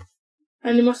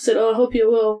 and he must have said, "Oh, I hope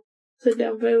you're well." I said, "Yeah,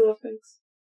 I'm very well, thanks."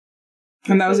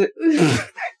 And that was it. You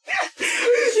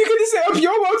could have said, "Oh,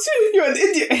 you're well too. You're an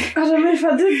idiot." I don't know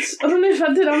if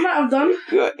I did. I might have done.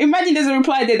 Imagine there's a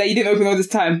reply there that you didn't open all this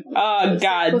time. Oh,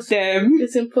 god damn.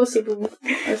 It's impossible.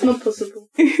 It's not possible.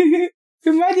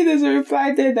 Imagine there's a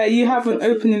reply there that you haven't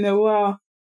opened in a while.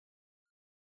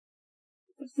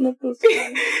 It's not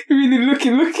possible. Really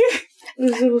looking.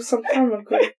 It was some time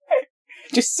ago.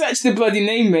 Just search the bloody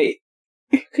name, mate.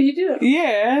 Can you do that?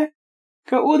 Yeah.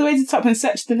 Go all the way to the top and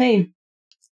search the name.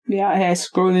 Be out here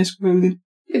scrolling.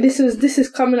 This is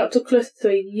coming up to close to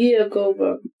a year ago,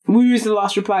 bro. Who was the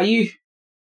last reply? You.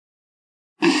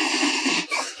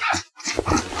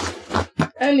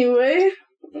 Anyway,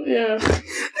 yeah. This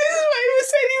is what he was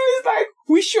saying. He was like,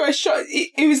 we shot a shot.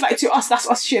 It was like, to us, that's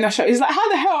us shooting a shot. It's like, how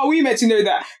the hell are we meant to know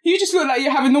that? You just look like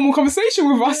you're having a normal conversation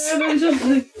with us. Yeah, then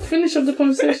just finish up the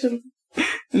conversation.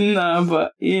 No,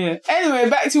 but yeah. Anyway,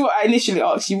 back to what I initially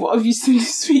asked you. What have you seen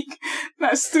this week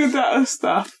that stood out of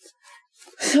stuff?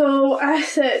 So I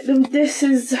said, this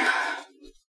is... I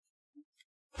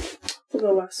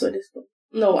forgot what I saw this from.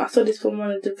 No, I saw this from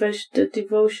one of the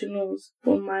devotionals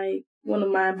from one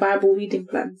of my Bible reading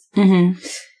plans. Mm-hmm.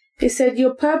 It said,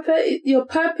 your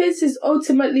purpose is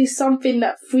ultimately something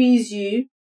that frees you,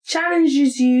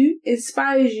 challenges you,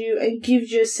 inspires you, and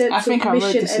gives you a sense of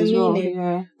mission and meaning.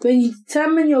 Well, yeah. When you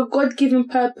determine your God-given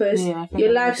purpose,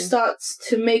 your life starts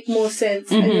to make more sense,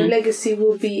 and your legacy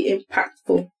will be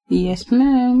impactful. Yes,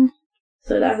 ma'am.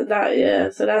 So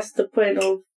So that's the point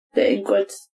of letting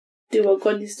God do what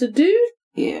God needs to do.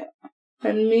 Yeah.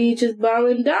 And me just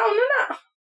bowing down and that.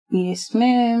 Yes,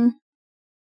 ma'am.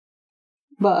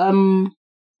 But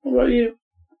What about you?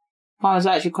 I was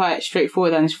actually quite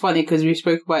straightforward, and it's funny because we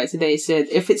spoke about it today. It said,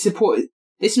 if it's important,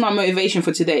 this is my motivation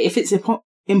for today. If it's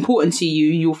important to you,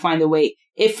 you'll find a way.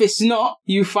 If it's not,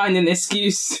 you find an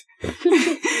excuse.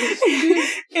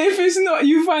 If it's not,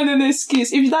 you find an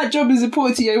excuse. If that job is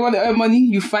important to you, you want to earn money,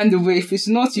 you find a way. If it's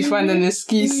not, you find an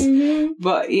excuse.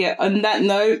 But yeah, on that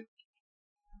note,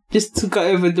 just to go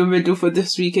over the riddle for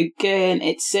this week again,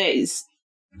 it says,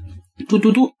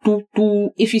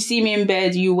 if you see me in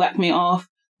bed, you whack me off.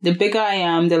 The bigger I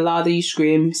am, the louder you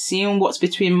scream. Seeing what's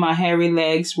between my hairy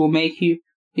legs will make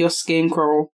your skin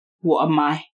crawl. What am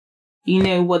I? You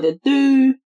know what to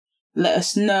do. Let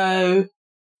us know.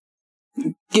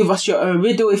 Give us your own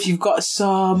riddle if you've got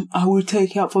some. I will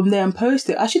take it out from there and post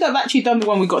it. I should have actually done the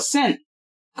one we got sent,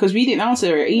 because we didn't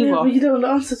answer it either. Yeah, but you don't know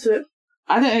the answer to it.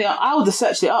 I don't know. I would have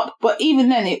searched it up, but even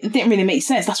then, it didn't really make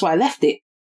sense. That's why I left it.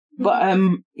 But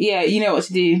yeah, you know what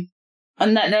to do.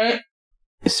 On that note,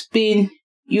 it's been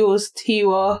yours,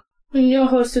 Tiwa. And your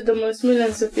host with the most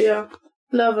million, Sophia.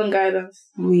 Love and guidance.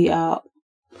 We out.